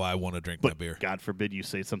not how I want to drink my beer. God forbid you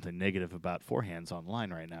say something negative about Four Hands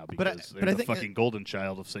online right now, because they're the fucking golden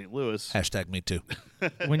child of St. Louis. # me too.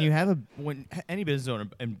 When you have when any business owner,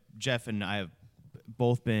 and Jeff and I have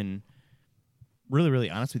both been really, really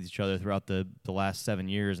honest with each other throughout the last 7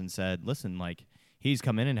 years and said, listen, like, he's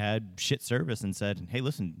come in and had shit service and said, hey,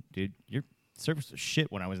 listen, dude, your service was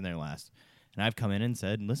shit when I was in there last. And I've come in and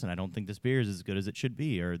said, listen, I don't think this beer is as good as it should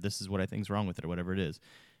be, or this is what I think's wrong with it, or whatever it is.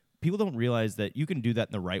 People don't realize that you can do that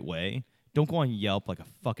in the right way. Don't go on Yelp like a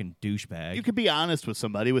fucking douchebag. You can be honest with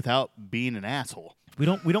somebody without being an asshole. We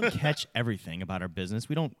don't catch everything about our business.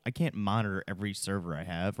 I can't monitor every server I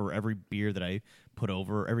have or every beer that I put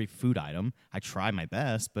over, or every food item. I try my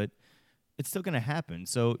best, but it's still going to happen.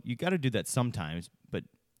 So you got to do that sometimes. But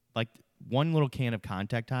like one little can of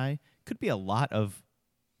contact high could be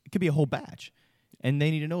it could be a whole batch, and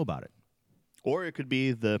they need to know about it. Or it could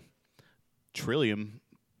be the trillium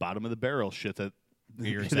bottom of the barrel shit that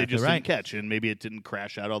You're they exactly just right. didn't catch, and maybe it didn't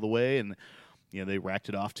crash out all the way, and they racked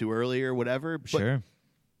it off too early or whatever. But Sure.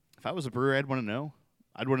 if I was a brewer, I'd want to know.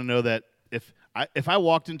 I'd want to know that if I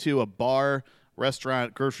walked into a bar,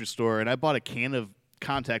 restaurant, grocery store, and I bought a can of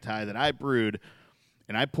contact high that I brewed,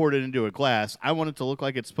 and I poured it into a glass, I want it to look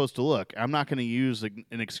like it's supposed to look. I'm not going to use an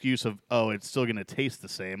excuse of, it's still going to taste the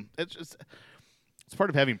same. It's part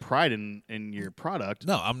of having pride in your product.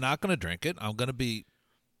 No, I'm not going to drink it. I'm going to be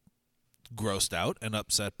grossed out and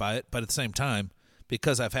upset by it. But at the same time,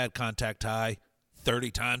 because I've had contact high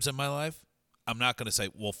 30 times in my life, I'm not going to say,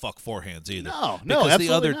 well, fuck Four Hands either. No, because absolutely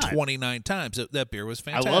the other not. 29 times, that beer was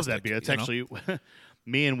fantastic. I love that beer. It's actually,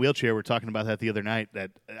 me and Wheelchair were talking about that the other night,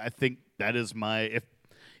 that I think that is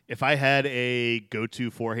if I had a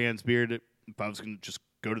go-to Four Hands beer, if I was going to just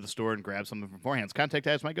go to the store and grab something from Four Hands, contact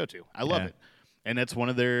high is my go-to. I love it. And that's one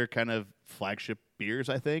of their kind of flagship beers,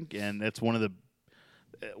 I think. And that's one of the,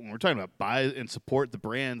 when we're talking about buy and support the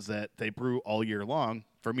brands that they brew all year long,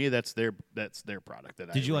 for me, that's their product.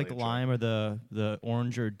 Did you like the lime or the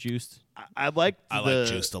orange or juiced? I like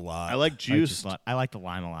juiced a lot. I like juiced. I like the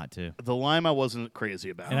lime a lot too. The lime I wasn't crazy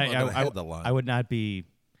about. And I had the lime. I would not be,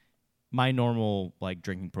 my normal like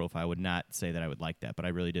drinking profile would not say that I would like that, but I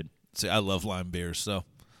really did. See, I love lime beers, so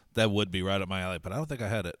that would be right up my alley, but I don't think I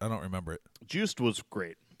had it. I don't remember it. Juiced was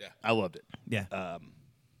great. Yeah. I loved it. Yeah.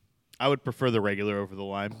 I would prefer the regular over the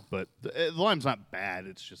lime, but the lime's not bad.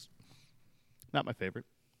 It's just not my favorite.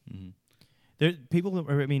 Mm-hmm. There, people.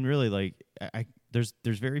 I mean, really, like, there's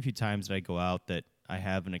very few times that I go out that I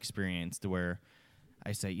have an experience to where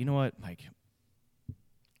I say, you know what, like,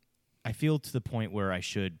 I feel to the point where I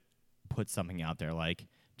should put something out there, like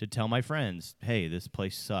to tell my friends, hey, this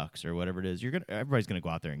place sucks or whatever it is. Everybody's gonna go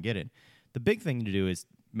out there and get it. The big thing to do is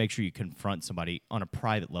make sure you confront somebody on a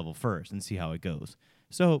private level first and see how it goes.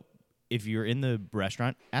 So if you're in the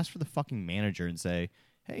restaurant, ask for the fucking manager and say,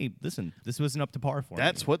 hey, listen, this wasn't up to par for me.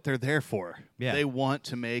 That's what they're there for. Yeah. They want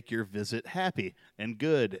to make your visit happy and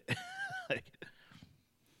good. Like,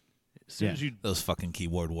 as soon as you Those fucking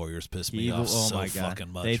keyboard warriors pissed me off so my God.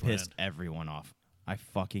 fucking much. They pissed everyone off. I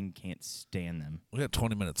fucking can't stand them. We got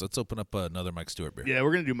 20 minutes. Let's open up another Mike Stewart beer. Yeah,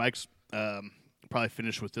 we're gonna do Mike's. Probably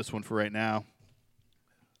finish with this one for right now.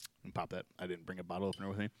 And pop that. I didn't bring a bottle opener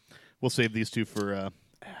with me. We'll save these two for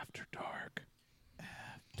after dark.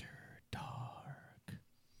 After dark.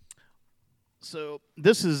 So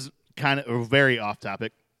this is kind of very off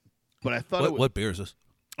topic, but I thought What beer is this?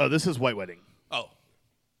 Oh, this is White Wedding. Oh.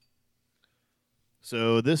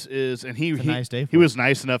 So this is, and he nice day for he was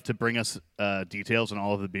nice enough to bring us details on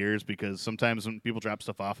all of the beers, because sometimes when people drop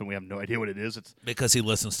stuff off and we have no idea what it is, it's Because he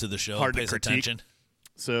listens to the show hard and to pays critique. attention.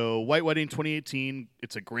 So White Wedding 2018,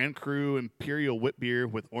 it's a Grand Cru Imperial Wit beer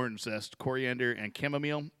with orange zest, coriander, and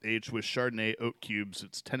chamomile, aged with Chardonnay oat cubes.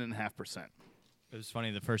 It's 10.5%. It was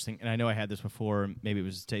funny, the first thing, and I know I had this before, maybe it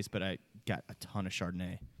was a taste, but I got a ton of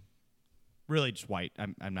Chardonnay. Really just white.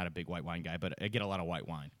 I'm not a big white wine guy, but I get a lot of white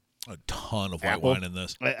wine. A ton of white Apple. wine in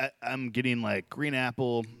this. I'm getting like green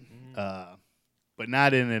apple, but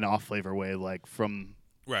not in an off flavor way, like from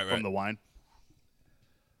the wine.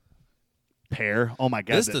 Pear. Oh my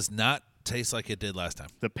God. This does not taste like it did last time.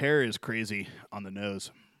 The pear is crazy on the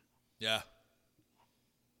nose. Yeah.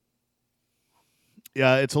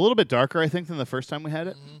 Yeah, it's a little bit darker, I think, than the first time we had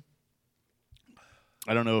it. Mm-hmm.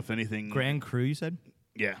 I don't know if anything. Grand Cru, you said?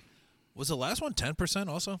 Yeah. Was the last one 10%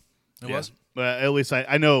 also? It Yeah. was? But at least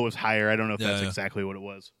I know it was higher. I don't know if that's Yeah. exactly what it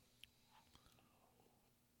was.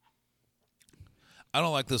 I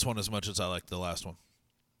don't like this one as much as I like the last one.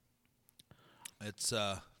 It's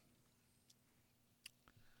I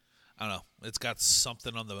don't know. It's got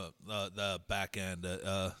something on the back end.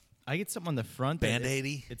 I get something on the front.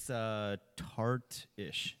 Band-Aid-y? It's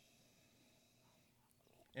tart-ish.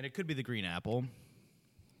 And it could be the green apple.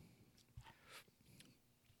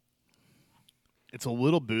 It's a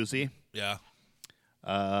little boozy. Yeah.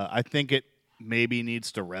 I think it maybe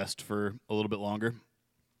needs to rest for a little bit longer.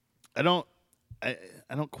 I don't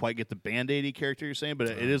I don't quite get the Band-Aidy character you're saying, but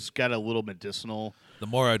it has got a little medicinal. The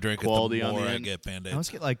more I drink it, the quality on more the I end. get Band-Aids. I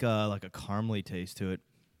almost get like a caramely taste to it.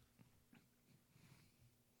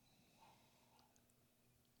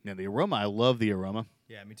 Yeah, the aroma. I love the aroma.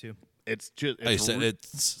 Yeah, me too. It's just. Like you said, it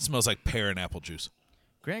smells like pear and apple juice.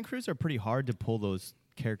 Grand Crus are pretty hard to pull those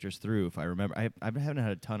characters through. If I remember, I haven't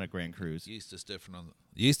had a ton of Grand Crus. Yeast is different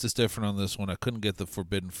on this one. I couldn't get the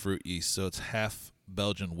forbidden fruit yeast, so it's half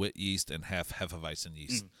Belgian wheat yeast and half Hefeweizen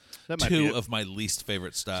yeast. That might Two be of my least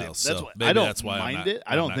favorite styles. See, So I maybe don't that's why mind I'm not, it.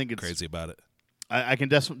 I don't I'm think not it's crazy about it. I can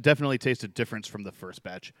definitely taste a difference from the first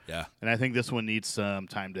batch. Yeah. And I think this one needs some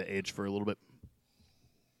time to age for a little bit.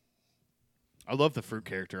 I love the fruit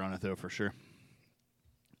character on it, though, for sure.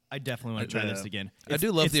 I definitely want to try this again. I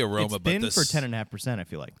do love the aroma, it's but thin this for 10.5%. I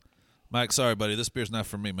feel like. Mike, sorry, buddy, this beer's not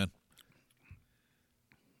for me, man.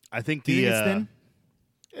 I think Do you think it's thin?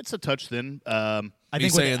 It's a touch thin. I Me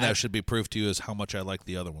think saying that should be proof to you is how much I like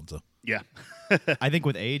the other ones, though. Yeah. I think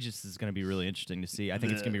with age, this is going to be really interesting to see. I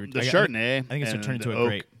think it's going to be the Chardonnay. I think it's going to turn and into the a oak,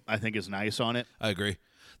 great. I think is nice on it. I agree.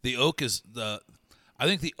 The oak is I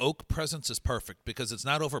think the oak presence is perfect because it's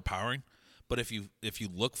not overpowering, but if you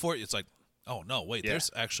look for it, it's like, oh no, wait, Yeah. there's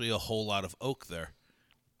actually a whole lot of oak there.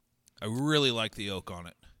 I really like the oak on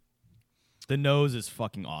it. The nose is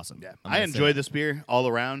fucking awesome. Yeah, I'm I gonna say enjoy that. this beer all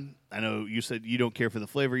around. I know you said you don't care for the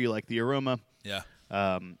flavor; you like the aroma. Yeah.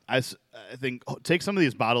 I think take some of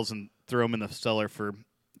these bottles and throw them in the cellar for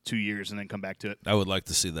 2 years and then come back to it. I would like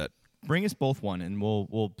to see that. Bring us both one, and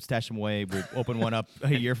we'll stash them away. We'll open one up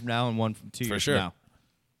a year from now and one from 2 For years sure. from now.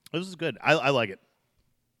 This is good. I like it.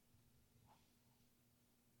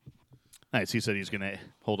 Nice. He said he's going to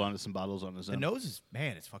hold on to some bottles on his The own. nose is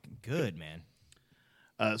it's fucking good, man.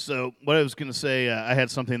 So what I was going to say, I had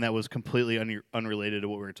something that was completely unrelated to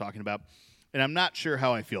what we were talking about, and I'm not sure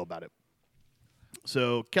how I feel about it.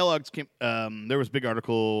 So Kellogg's came. There was a big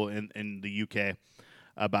article in the UK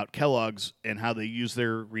about Kellogg's and how they use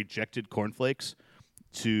their rejected cornflakes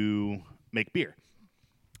to make beer.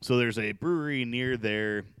 So there's a brewery near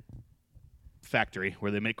their factory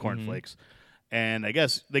where they make cornflakes, and I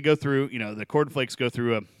guess they go through. The cornflakes go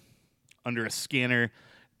through under a scanner,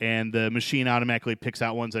 and the machine automatically picks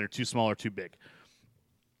out ones that are too small or too big.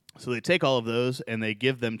 So they take all of those and they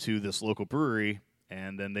give them to this local brewery,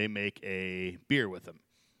 and then they make a beer with them.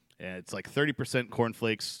 And it's like 30%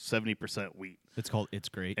 cornflakes, 70% wheat. It's called It's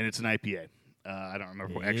Great. And it's an IPA. I don't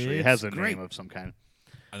remember. Actually, it has a name of some kind.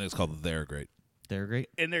 I think it's called They're Great. They're great.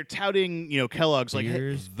 And they're touting, Kellogg's like, hey,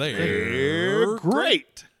 Beers. they're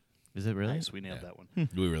great. Is it really? Nice, we nailed that one.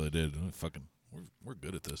 We really did. We're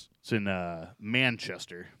good at this. It's in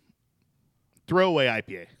Manchester. Throwaway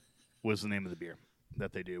IPA was the name of the beer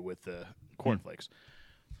that they do with the cornflakes.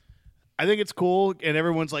 I think it's cool, and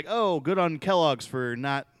everyone's like, oh, good on Kellogg's for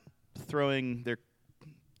not throwing their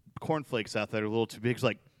cornflakes out that are a little too big. It's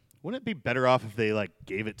like, wouldn't it be better off if they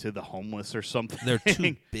gave it to the homeless or something? They're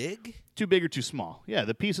too big? Too big or too small? Yeah,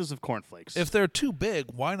 the pieces of cornflakes. If they're too big,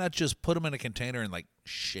 why not just put them in a container and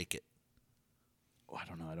shake it? Oh, I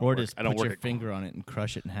don't know. Or just put your finger on it and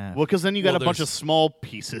crush it in half. Well, because then you got Well, a bunch of there's- small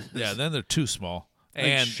pieces. Yeah, then they're too small. Like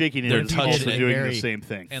And shaking it they're is touching also it. doing very the same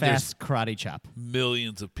thing. And fast karate chop.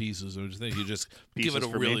 millions of pieces. Or you just give Pieces it a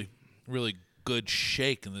for me? really, really good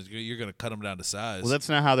shake, and you're going to cut them down to size. Well, that's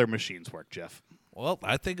not how their machines work, Jeff. Well,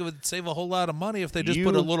 I think it would save a whole lot of money if they just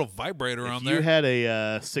put a little vibrator on If there. you had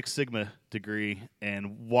a Six Sigma degree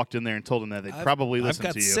and walked in there and told them that, they'd probably listen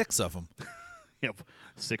I've got to you. 6 of them. Yep.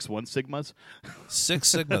 6 1 Sigmas. 6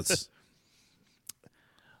 Sigmas.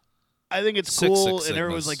 I think it's 6 cool, Six and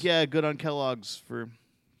everyone's Sigmas. like, yeah, good on Kellogg's for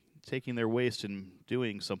taking their waste and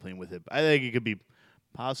doing something with it. I think it could be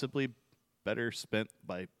possibly better spent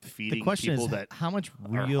by feeding The question people is, that how much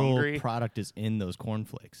are real hungry. product is in those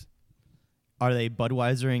cornflakes? Are they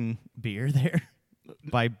Budweisering beer there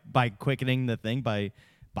by quickening the thing by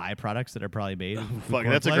byproducts that are probably made? with Fuck,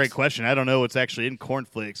 that's a cornflakes? great question. I don't know what's actually in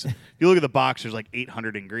cornflakes. If you look at the box, there's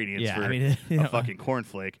 800 ingredients Yeah, for I mean, a fucking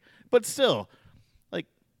cornflake. But still,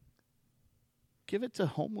 give it to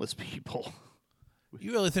homeless people.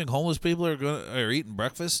 You really think homeless people are eating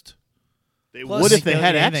breakfast? They Plus- would if they Go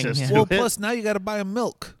had anything, access yeah. to Well, it. plus now you got to buy them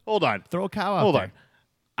milk. Hold on. Throw a cow out Hold there. on.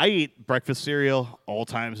 I eat breakfast cereal all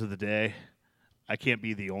times of the day. I can't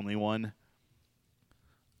be the only one.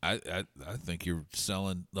 I think you're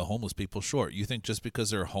selling the homeless people short. You think just because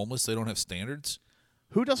they're homeless, they don't have standards?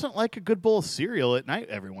 Who doesn't like a good bowl of cereal at night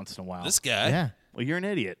every once in a while? This guy? Yeah, Well, you're an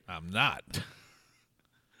idiot. I'm not.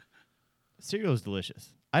 cereal is delicious.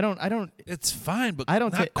 I don't It's fine, but I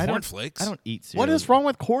don't not ta- I don't- cornflakes. I don't eat cereal. What is wrong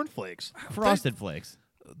with cornflakes? Frosted Flakes?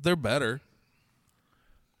 They're better.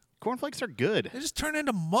 Cornflakes are good. They just turn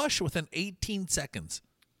into mush within 18 seconds.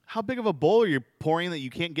 How big of a bowl are you pouring that you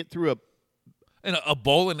can't get through a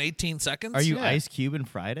bowl in 18 seconds? Are you Ice Cube and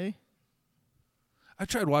Friday? I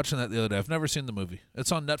tried watching that the other day. I've never seen the movie.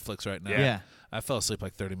 It's on Netflix right now. Yeah. I fell asleep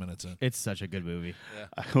like 30 minutes in. It's such a good movie. Yeah.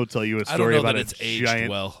 I will tell you a story about it's aged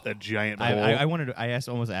well. a giant bowl. I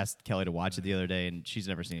almost asked Kelly to watch it the other day, and she's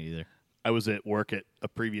never seen it either. I was at work at a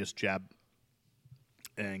previous job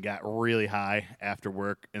and got really high after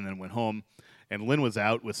work and then went home. And Lynn was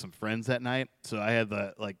out with some friends that night, so I had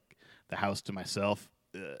the house to myself.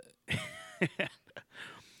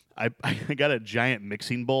 I got a giant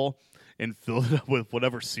mixing bowl and filled it up with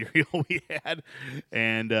whatever cereal we had,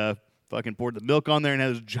 and fucking poured the milk on there and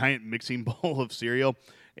had this giant mixing bowl of cereal.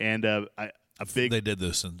 And They did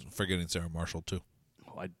this in Forgetting Sarah Marshall too.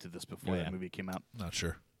 Oh, I did this before that movie came out. Not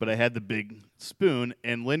sure, but I had the big spoon,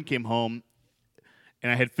 and Lynn came home,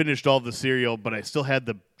 and I had finished all the cereal, but I still had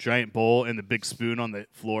the giant bowl and the big spoon on the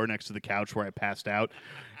floor next to the couch where I passed out.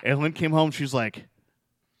 And Lynn came home, she's like,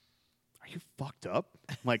 "Are you fucked up?"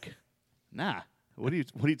 I'm like, "Nah. What are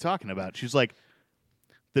you talking about?" She's like,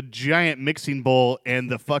 "The giant mixing bowl and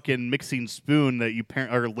the fucking mixing spoon that you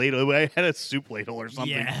or ladle. I had a soup ladle or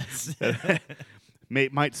something. Yes.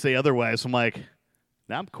 might say otherwise." I'm like,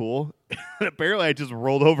 "Nah, I'm cool." Apparently, I just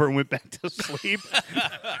rolled over and went back to sleep.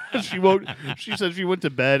 She said she went to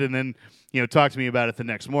bed and then talked to me about it the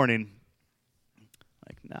next morning.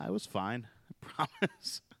 Like, nah, I was fine. I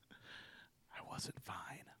promise. I wasn't fine.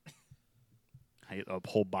 I ate a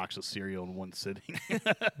whole box of cereal in one sitting.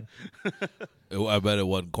 I bet it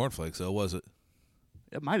wasn't cornflakes, though, was it?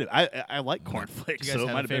 It might have. I like cornflakes. Do you guys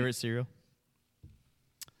so have a favorite cereal?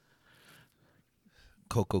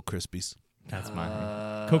 Cocoa Krispies. That's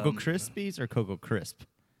mine. Cocoa Krispies or Cocoa Crisp?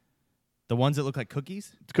 The ones that look like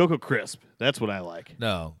cookies? It's Cocoa Crisp. That's what I like.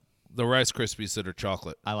 No, the Rice Krispies that are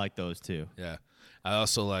chocolate. I like those too. Yeah. I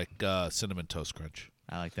also like Cinnamon Toast Crunch.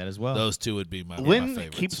 I like that as well. Those two would be my Lynn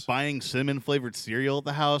favorites. keeps buying cinnamon-flavored cereal at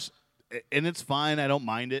the house, and it's fine. I don't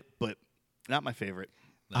mind it, but not my favorite.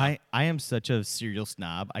 No. I am such a cereal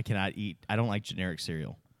snob. I cannot eat. I don't like generic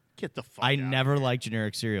cereal. Get the fuck I out never of here. liked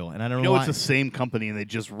generic cereal, and I don't You know know why. it's the same company, and they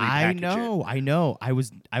just repackage I it. know. I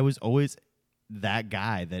was always that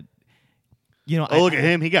guy that look at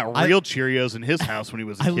him. He got real Cheerios in his house when he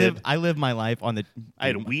was a kid. I live my life on the. I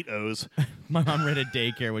had Wheat O's. My mom ran a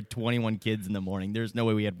daycare with 21 kids in the morning. There's no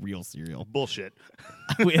way we had real cereal. Bullshit.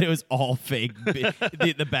 It was all fake.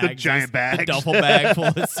 The bags, The giant bags. the duffel bag full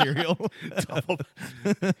of cereal.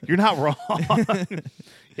 You're not wrong.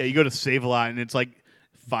 Yeah, you go to Save-A-Lot, and it's like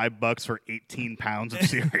 $5 for 18 pounds of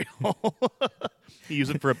cereal. You use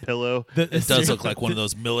it for a pillow. It does look like one of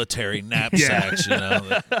those military knapsacks,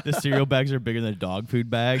 The cereal bags are bigger than dog food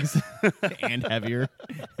bags and heavier.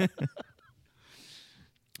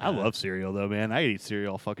 I love cereal, though, man. I eat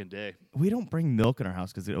cereal all fucking day. We don't bring milk in our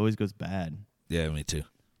house because it always goes bad. Yeah, me too.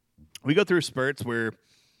 We go through spurts where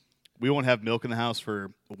we won't have milk in the house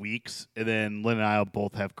for weeks, and then Lynn and I will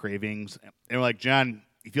both have cravings. And we're like, "John,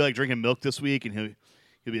 you feel like drinking milk this week?" And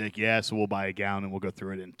he'll be like, "Yeah," so we'll buy a gallon and we'll go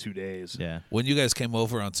through it in 2 days. Yeah. When you guys came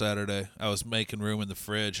over on Saturday, I was making room in the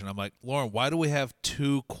fridge, and I'm like, "Lauren, why do we have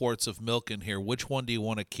 2 quarts of milk in here? Which one do you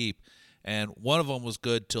want to keep?" And one of them was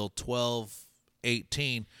good till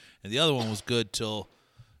 12:18, and the other one was good till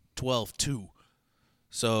 12:02.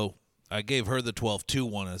 So I gave her the 12:02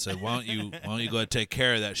 one. And I said, why don't you go ahead and take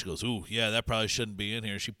care of that? She goes, "Ooh, yeah, that probably shouldn't be in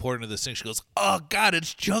here." She poured it into this thing. She goes, "Oh God,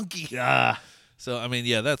 it's junky." Yeah. So I mean,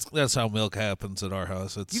 yeah, that's how milk happens at our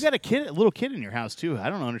house. You got a little kid in your house too. I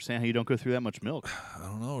don't understand how you don't go through that much milk. I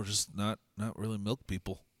don't know. We're just not really milk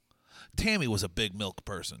people. Tammy was a big milk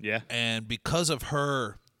person. Yeah. And because of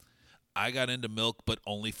her, I got into milk, but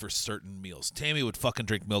only for certain meals. Tammy would fucking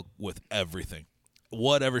drink milk with everything.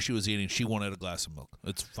 Whatever she was eating, she wanted a glass of milk.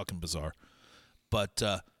 It's fucking bizarre. But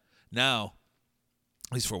now,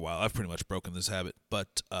 at least for a while, I've pretty much broken this habit.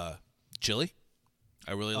 But chili,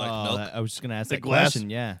 I really like milk. I was just going to ask that glass- question,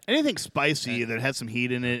 yeah. Anything spicy that has some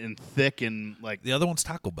heat in it and thick and like The other one's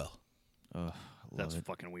Taco Bell. that's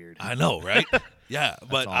fucking weird. I know, right? Yeah,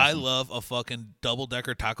 but awesome. I love a fucking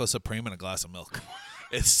double-decker taco supreme and a glass of milk.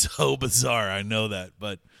 It's so bizarre. I know that,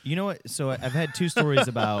 but You know what? So I've had 2 stories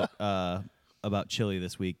about chili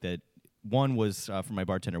this week. That one was from my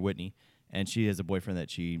bartender Whitney, and she has a boyfriend that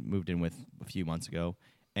she moved in with a few months ago,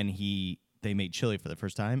 and they made chili for the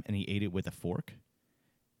first time, and he ate it with a fork,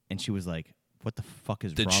 and she was like, "What the fuck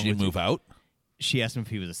is wrong with you?" did she move out? She asked him if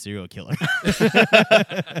he was a serial killer.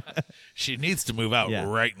 She needs to move out Yeah.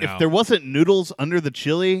 right now. If there wasn't noodles under the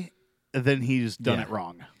chili, then he's done Yeah. it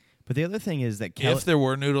wrong. But the other thing is that Kelly, If there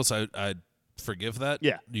were noodles, I'd forgive that.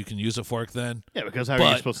 Yeah. You can use a fork then. Yeah, because how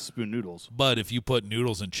are you supposed to spoon noodles? But if you put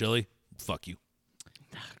noodles in chili, fuck you.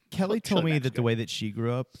 Kelly told Chili me Mac's that good. the way that she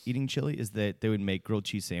grew up eating chili is that they would make grilled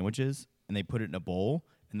cheese sandwiches and they put it in a bowl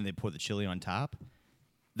and then they pour the chili on top.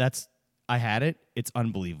 I had it. It's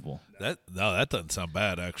unbelievable. That doesn't sound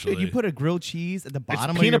bad actually. Dude, you put a grilled cheese at the bottom It's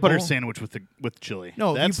of your peanut butter bowl. sandwich with chili.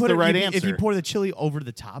 No, that's you put the right if, answer. If you pour the chili over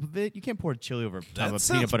the top of it, you can't pour chili over top that of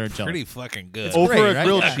sounds peanut butter and jelly. pretty fucking good. It's over great, a right?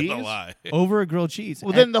 grilled Yeah. cheese. Not gonna lie. Over a grilled cheese.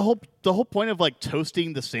 Well, then the whole point of like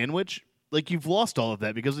toasting the sandwich, like you've lost all of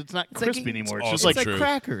that because it's not It's like crispy eating- anymore. it's It's just also like true.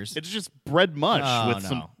 crackers. it's just bread mush Oh, with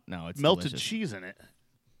some no, it's melted delicious. cheese in it.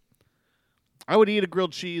 I would eat a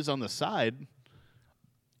grilled cheese on the side.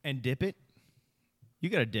 And dip it. You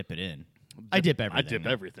got to dip it in. I dip everything. I dip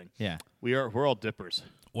man. everything. Yeah. We're all dippers.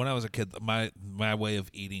 When I was a kid, my way of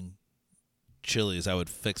eating chili is I would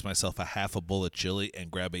fix myself a half a bowl of chili and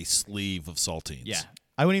grab a sleeve of saltines. Yeah.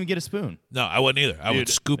 I wouldn't even get a spoon. No, I wouldn't either. I would Dude,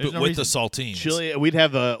 scoop it there's no with the reason. saltines. Chili. We'd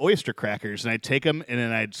have oyster crackers, and I'd take them and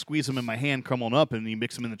then I'd squeeze them in my hand, crumble them up, and you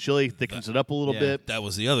mix them in the chili, thickens it up a little Yeah. bit. That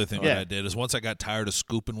was the other thing Yeah. that I did is once I got tired of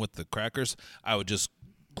scooping with the crackers, I would just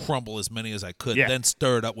crumble as many as I could, Yeah. then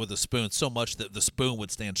stir it up with a spoon so much that the spoon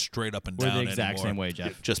would stand straight up and We're down. the exact anymore. same way,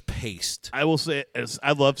 Jeff. Just paste. I will say, as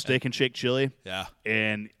I love steak and shake chili, Yeah.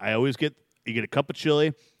 and I always get a cup of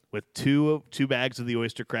chili with two bags of the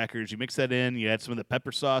oyster crackers. You mix that in. You add some of the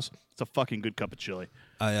pepper sauce. It's a fucking good cup of chili.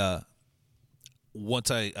 Once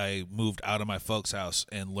I moved out of my folks' house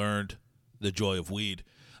and learned the joy of weed,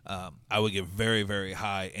 I would get very, very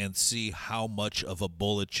high and see how much of a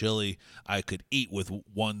bowl of chili I could eat with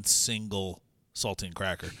one single saltine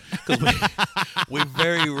cracker. Because we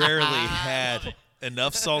very rarely had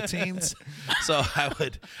enough saltines, so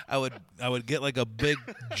I would get like a big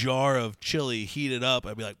jar of chili, heat it up.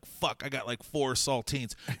 I'd be like, "Fuck, I got like 4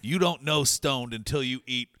 saltines." You don't know stoned until you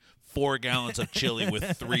eat 4 gallons of chili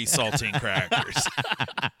with 3 saltine crackers.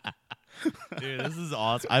 Dude, this is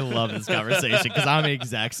awesome. I love this conversation because I'm the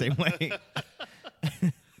exact same way.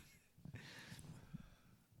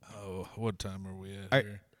 Oh, what time are we at All right.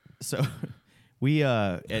 here? So we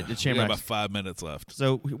at the We have Shamrocks. about 5 minutes left.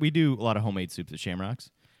 So we do a lot of homemade soups at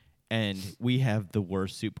Shamrocks, and we have the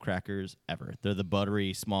worst soup crackers ever. They're the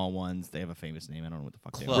buttery small ones. They have a famous name. I don't know what the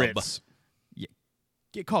fuck they Club. are. Ritz.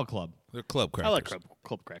 Get called club. They're club crackers. I like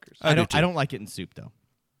club crackers. I do too. I don't like it in soup though,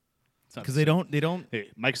 It's not because the they same. don't. Hey,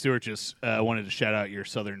 Mike Stewart just wanted to shout out your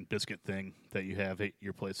Southern biscuit thing that you have at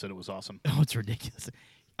your place. Said it was awesome. Oh, it's ridiculous.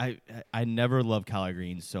 I never loved collard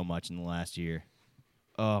greens so much in the last year.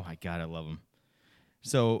 Oh my god, I love them.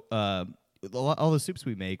 So all the soups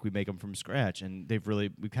we make them from scratch, and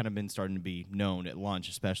we've kind of been starting to be known at lunch,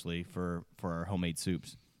 especially for our homemade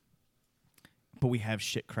soups. But we have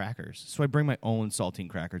shit crackers, so I bring my own saltine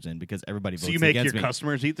crackers in because everybody votes So you make your against me.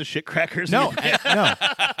 customers eat the shit crackers? No, no,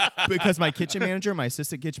 because my kitchen manager, my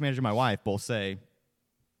assistant kitchen manager, my wife both say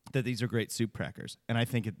that these are great soup crackers, and I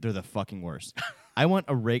think they're the fucking worst. I want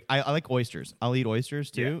I like oysters. I'll eat oysters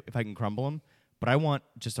too if I can crumble them, but I want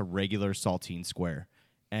just a regular saltine square,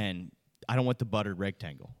 and I don't want the buttered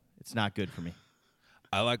rectangle. It's not good for me.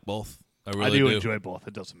 I like both. I I really do enjoy both.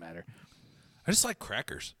 It doesn't matter. I just like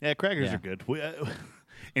crackers. Yeah, crackers Yeah. are good.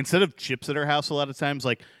 Instead of chips at our house, a lot of times,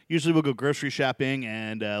 like usually we'll go grocery shopping,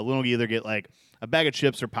 and Lynn will either get like a bag of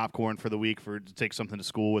chips or popcorn for the week to take something to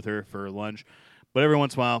school with her for lunch. But every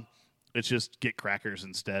once in a while, it's just get crackers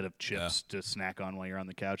instead of chips to snack on while you're on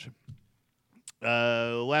the couch.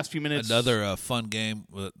 Last few minutes. Another fun game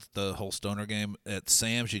with the whole stoner game at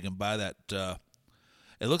Sam's. You can buy that.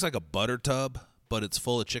 It looks like a butter tub, but it's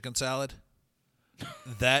full of chicken salad.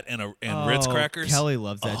 That and Ritz crackers. Kelly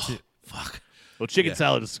loves that too. Fuck. Well, chicken Yeah.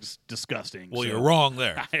 salad is disgusting. Well, so- you're wrong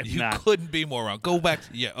there. I am You not. couldn't be more wrong. Go back.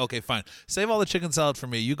 Yeah, okay, fine. Save all the chicken salad for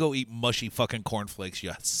me. You go eat mushy fucking cornflakes,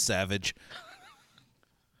 you savage.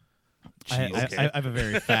 I have a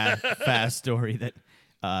very fast story that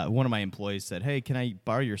one of my employees said, "Hey, can I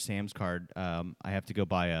borrow your Sam's card? I have to go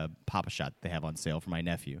buy a Papa Shot they have on sale for my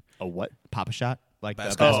nephew." A what? Papa Shot, like the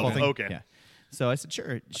Basketball. basketball Oh, thing. okay. Yeah. So I said,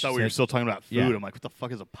 "Sure." I thought we were still talking about food. Yeah. I'm like, what the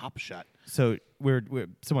fuck is a Papa Shot? So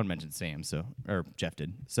someone mentioned Sam, or Jeff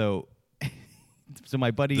did. So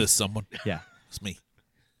my buddy, This someone? yeah. It's me.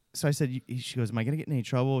 So I said, she goes, "Am I going to get in any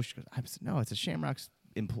trouble?" She goes, I said, "No, it's a Shamrock's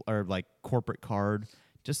or like corporate card.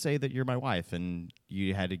 Just say that you're my wife and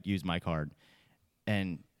you had to use my card."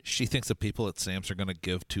 And She thinks the people at Sam's are going to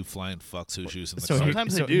give 2 flying fucks who's using the so card.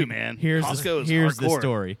 Sometimes they do, man. Here's Costco is here's the hardcore.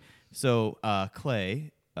 story. So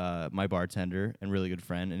Clay, my bartender and really good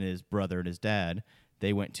friend, and his brother and his dad,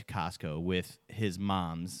 they went to Costco with his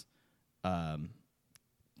mom's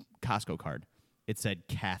Costco card. It said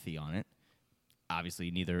Kathy on it.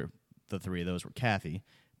 Obviously, neither the three of those were Kathy,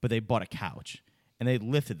 but they bought a couch, and they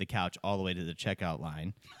lifted the couch all the way to the checkout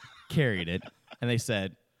line, carried it, and they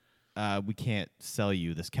said, we can't sell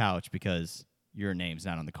you this couch because your name's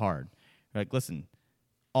not on the card. They're like, listen,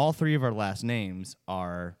 all three of our last names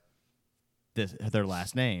are their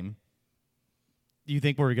last name. Do you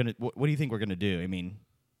think we're gonna? What do you think we're gonna do? I mean,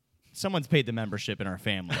 someone's paid the membership in our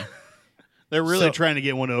family. They're really trying to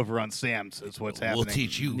get one over on Sam's. Is what's happening. We'll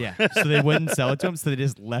teach you. Yeah. So they wouldn't sell it to him, so they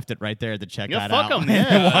just left it right there at the checkout. Yeah, fuck out. them.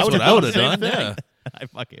 Yeah, That's what I would have done. Yeah. I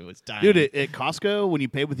fucking was dying. Dude, at Costco, when you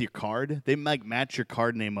pay with your card, they like match your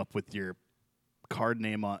card name up with your card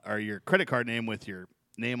name on, or your credit card name with your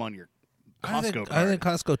name on your Costco card. I think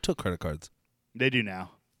Costco took credit cards. They do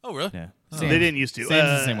now. Oh, really? Yeah. They didn't used to.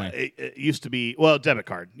 Sam's the same way. It used to be, well, debit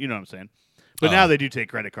card. You know what I'm saying? But now they do take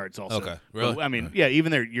credit cards also. Okay, really? But, I mean, yeah,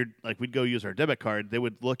 even there, you're like, we'd go use our debit card. They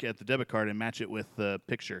would look at the debit card and match it with the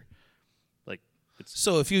picture. Like, it's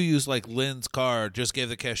So if you use like Lynn's card, just gave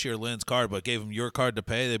the cashier Lynn's card, but gave him your card to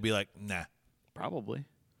pay, they'd be like, nah. probably.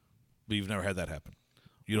 But you've never had that happen.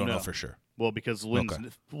 You don't No. know for sure. Well, because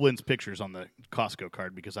Lynn's picture's on the Costco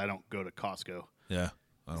card because I don't go to Costco. Yeah.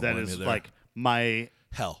 I don't That blame is you there. like my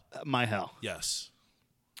hell. hell. Yes.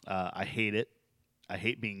 I hate it. I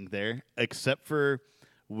hate being there, except for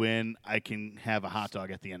when I can have a hot dog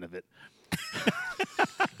at the end of it.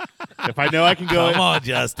 If I know I can go, Come on,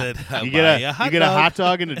 Justin. you get a hot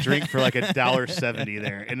dog and a drink for like $1.70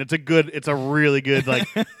 there, and it's a really good like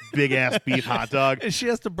big ass beef hot dog. And she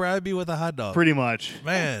has to bribe you with a hot dog. Pretty much.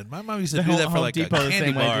 Man, my mom used to The do that for Home like Depot a the candy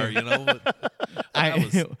same way, bar, too. you know.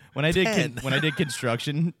 But when I did 10. when I did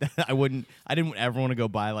construction, I didn't ever want to go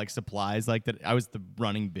buy like supplies like that. I was the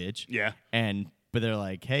running bitch. Yeah. But they're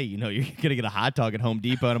like, hey, you're gonna get a hot dog at Home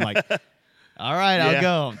Depot, and I'm like, all right, I'll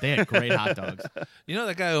go. They had great hot dogs. You know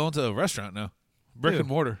that guy who owns a restaurant now, brick and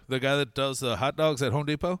mortar. The guy that does the hot dogs at Home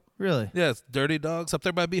Depot. Really? Yeah, it's Dirty Dogs up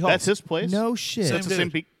there by B Hall. That's his place. No shit. That's the Same same.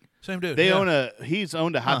 dude. Same dude. They yeah. He's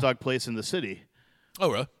owned a hot dog place in the city.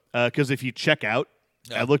 Oh, really? Because if you check out,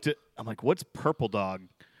 Yeah. I'm like, what's Purple Dog?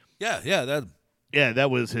 Yeah. That. Yeah,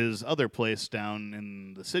 that was his other place down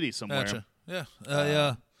in the city somewhere. Gotcha.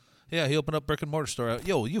 Yeah. Yeah, he opened up brick and mortar store out.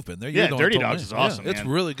 Yo, you've been there. Yeah, You're the one Dirty who told Dogs me. is awesome, Yeah, it's man.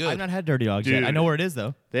 really good. I've not had Dirty Dogs yet. Dude. I know where it is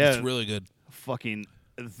though. They It's have really good. fucking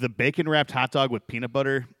the bacon wrapped hot dog with peanut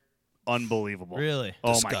butter, unbelievable. Really?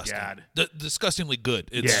 Oh Disgusting. my god. Disgustingly good.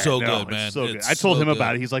 It's Yeah, so no, good, it's man. So good. It's I told so him good.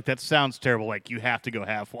 about it. He's like, that sounds terrible. Like, you have to go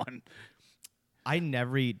have one. I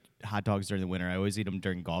never eat hot dogs during the winter. I always eat them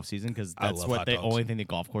during golf season because I that's love what hot the dogs. only thing the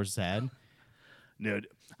golf courses had. Dude,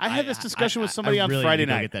 I had this discussion with somebody I on really Friday need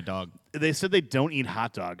to go night. Get that dog. They said they don't eat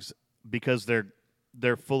hot dogs because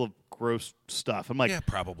they're full of gross stuff. I'm like, Yeah,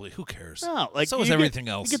 probably. Who cares? no, like so you is get- everything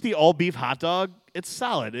else. You get the all beef hot dog, it's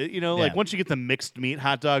solid. Like Yeah. once you get the mixed meat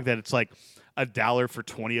hot dog, that it's like $1 for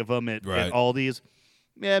 20 of them at Right. Aldi's.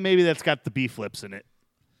 Yeah, maybe that's got the beef lips in it.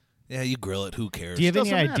 Yeah, you grill it. Who cares? Do you have any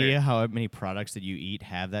Doesn't idea matter. how many products that you eat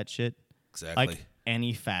have that shit? Exactly. Like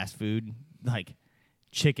any fast food, like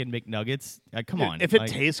chicken McNuggets. Come Dude, on. if it like,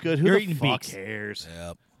 tastes good, who you're the eating fuck beaks. cares?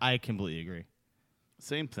 Yep. I completely agree.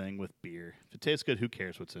 Same thing with beer. If it tastes good, who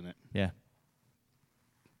cares what's in it? Yeah,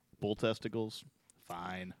 Bull testicles,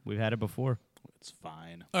 fine. we've had it before. It's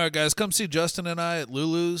fine. All right, guys, come see Justin and I at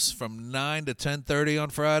Lulu's from 9 to 10:30 on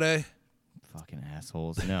Friday. Fucking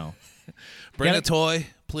assholes. No. Bring Gotta- a toy,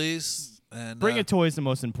 please. And Bring a toy is the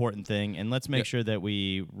most important thing, and let's make sure that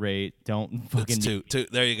we don't fucking. It's two.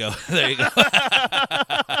 There you go. There you go.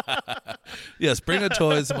 Yes, bring a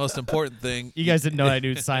toy is the most important thing. You guys didn't know I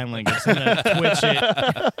do sign language. So I'm gonna twitch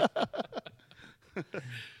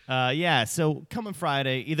it. Yeah. So coming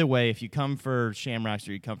Friday, either way, if you come for Shamrocks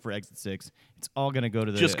or you come for Exit 6, it's all gonna go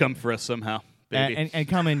to the. Just come for us somehow, baby. and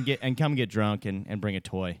come and get drunk and bring a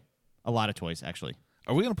toy, a lot of toys actually.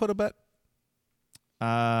 Are we going to put a bet?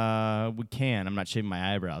 We can. I'm not shaving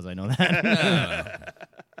my eyebrows. I know that.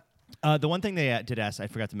 The one thing they did ask, I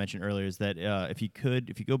forgot to mention earlier, is that if you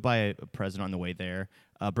go buy a present on the way there,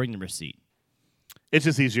 bring the receipt. It's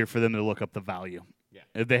just easier for them to look up the value. Yeah.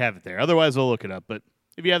 If they have it there. Otherwise, they'll look it up. But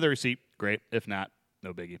if you have the receipt, great. If not,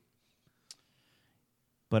 no biggie.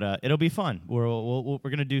 But it'll be fun. We're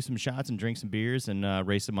gonna do some shots and drink some beers and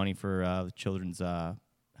raise some money for the Children's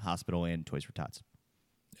Hospital and Toys for Tots.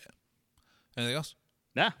 Anything else?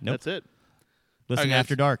 Nah, Nope. that's it. Listen All right, guys.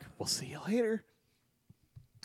 after dark. We'll see you later.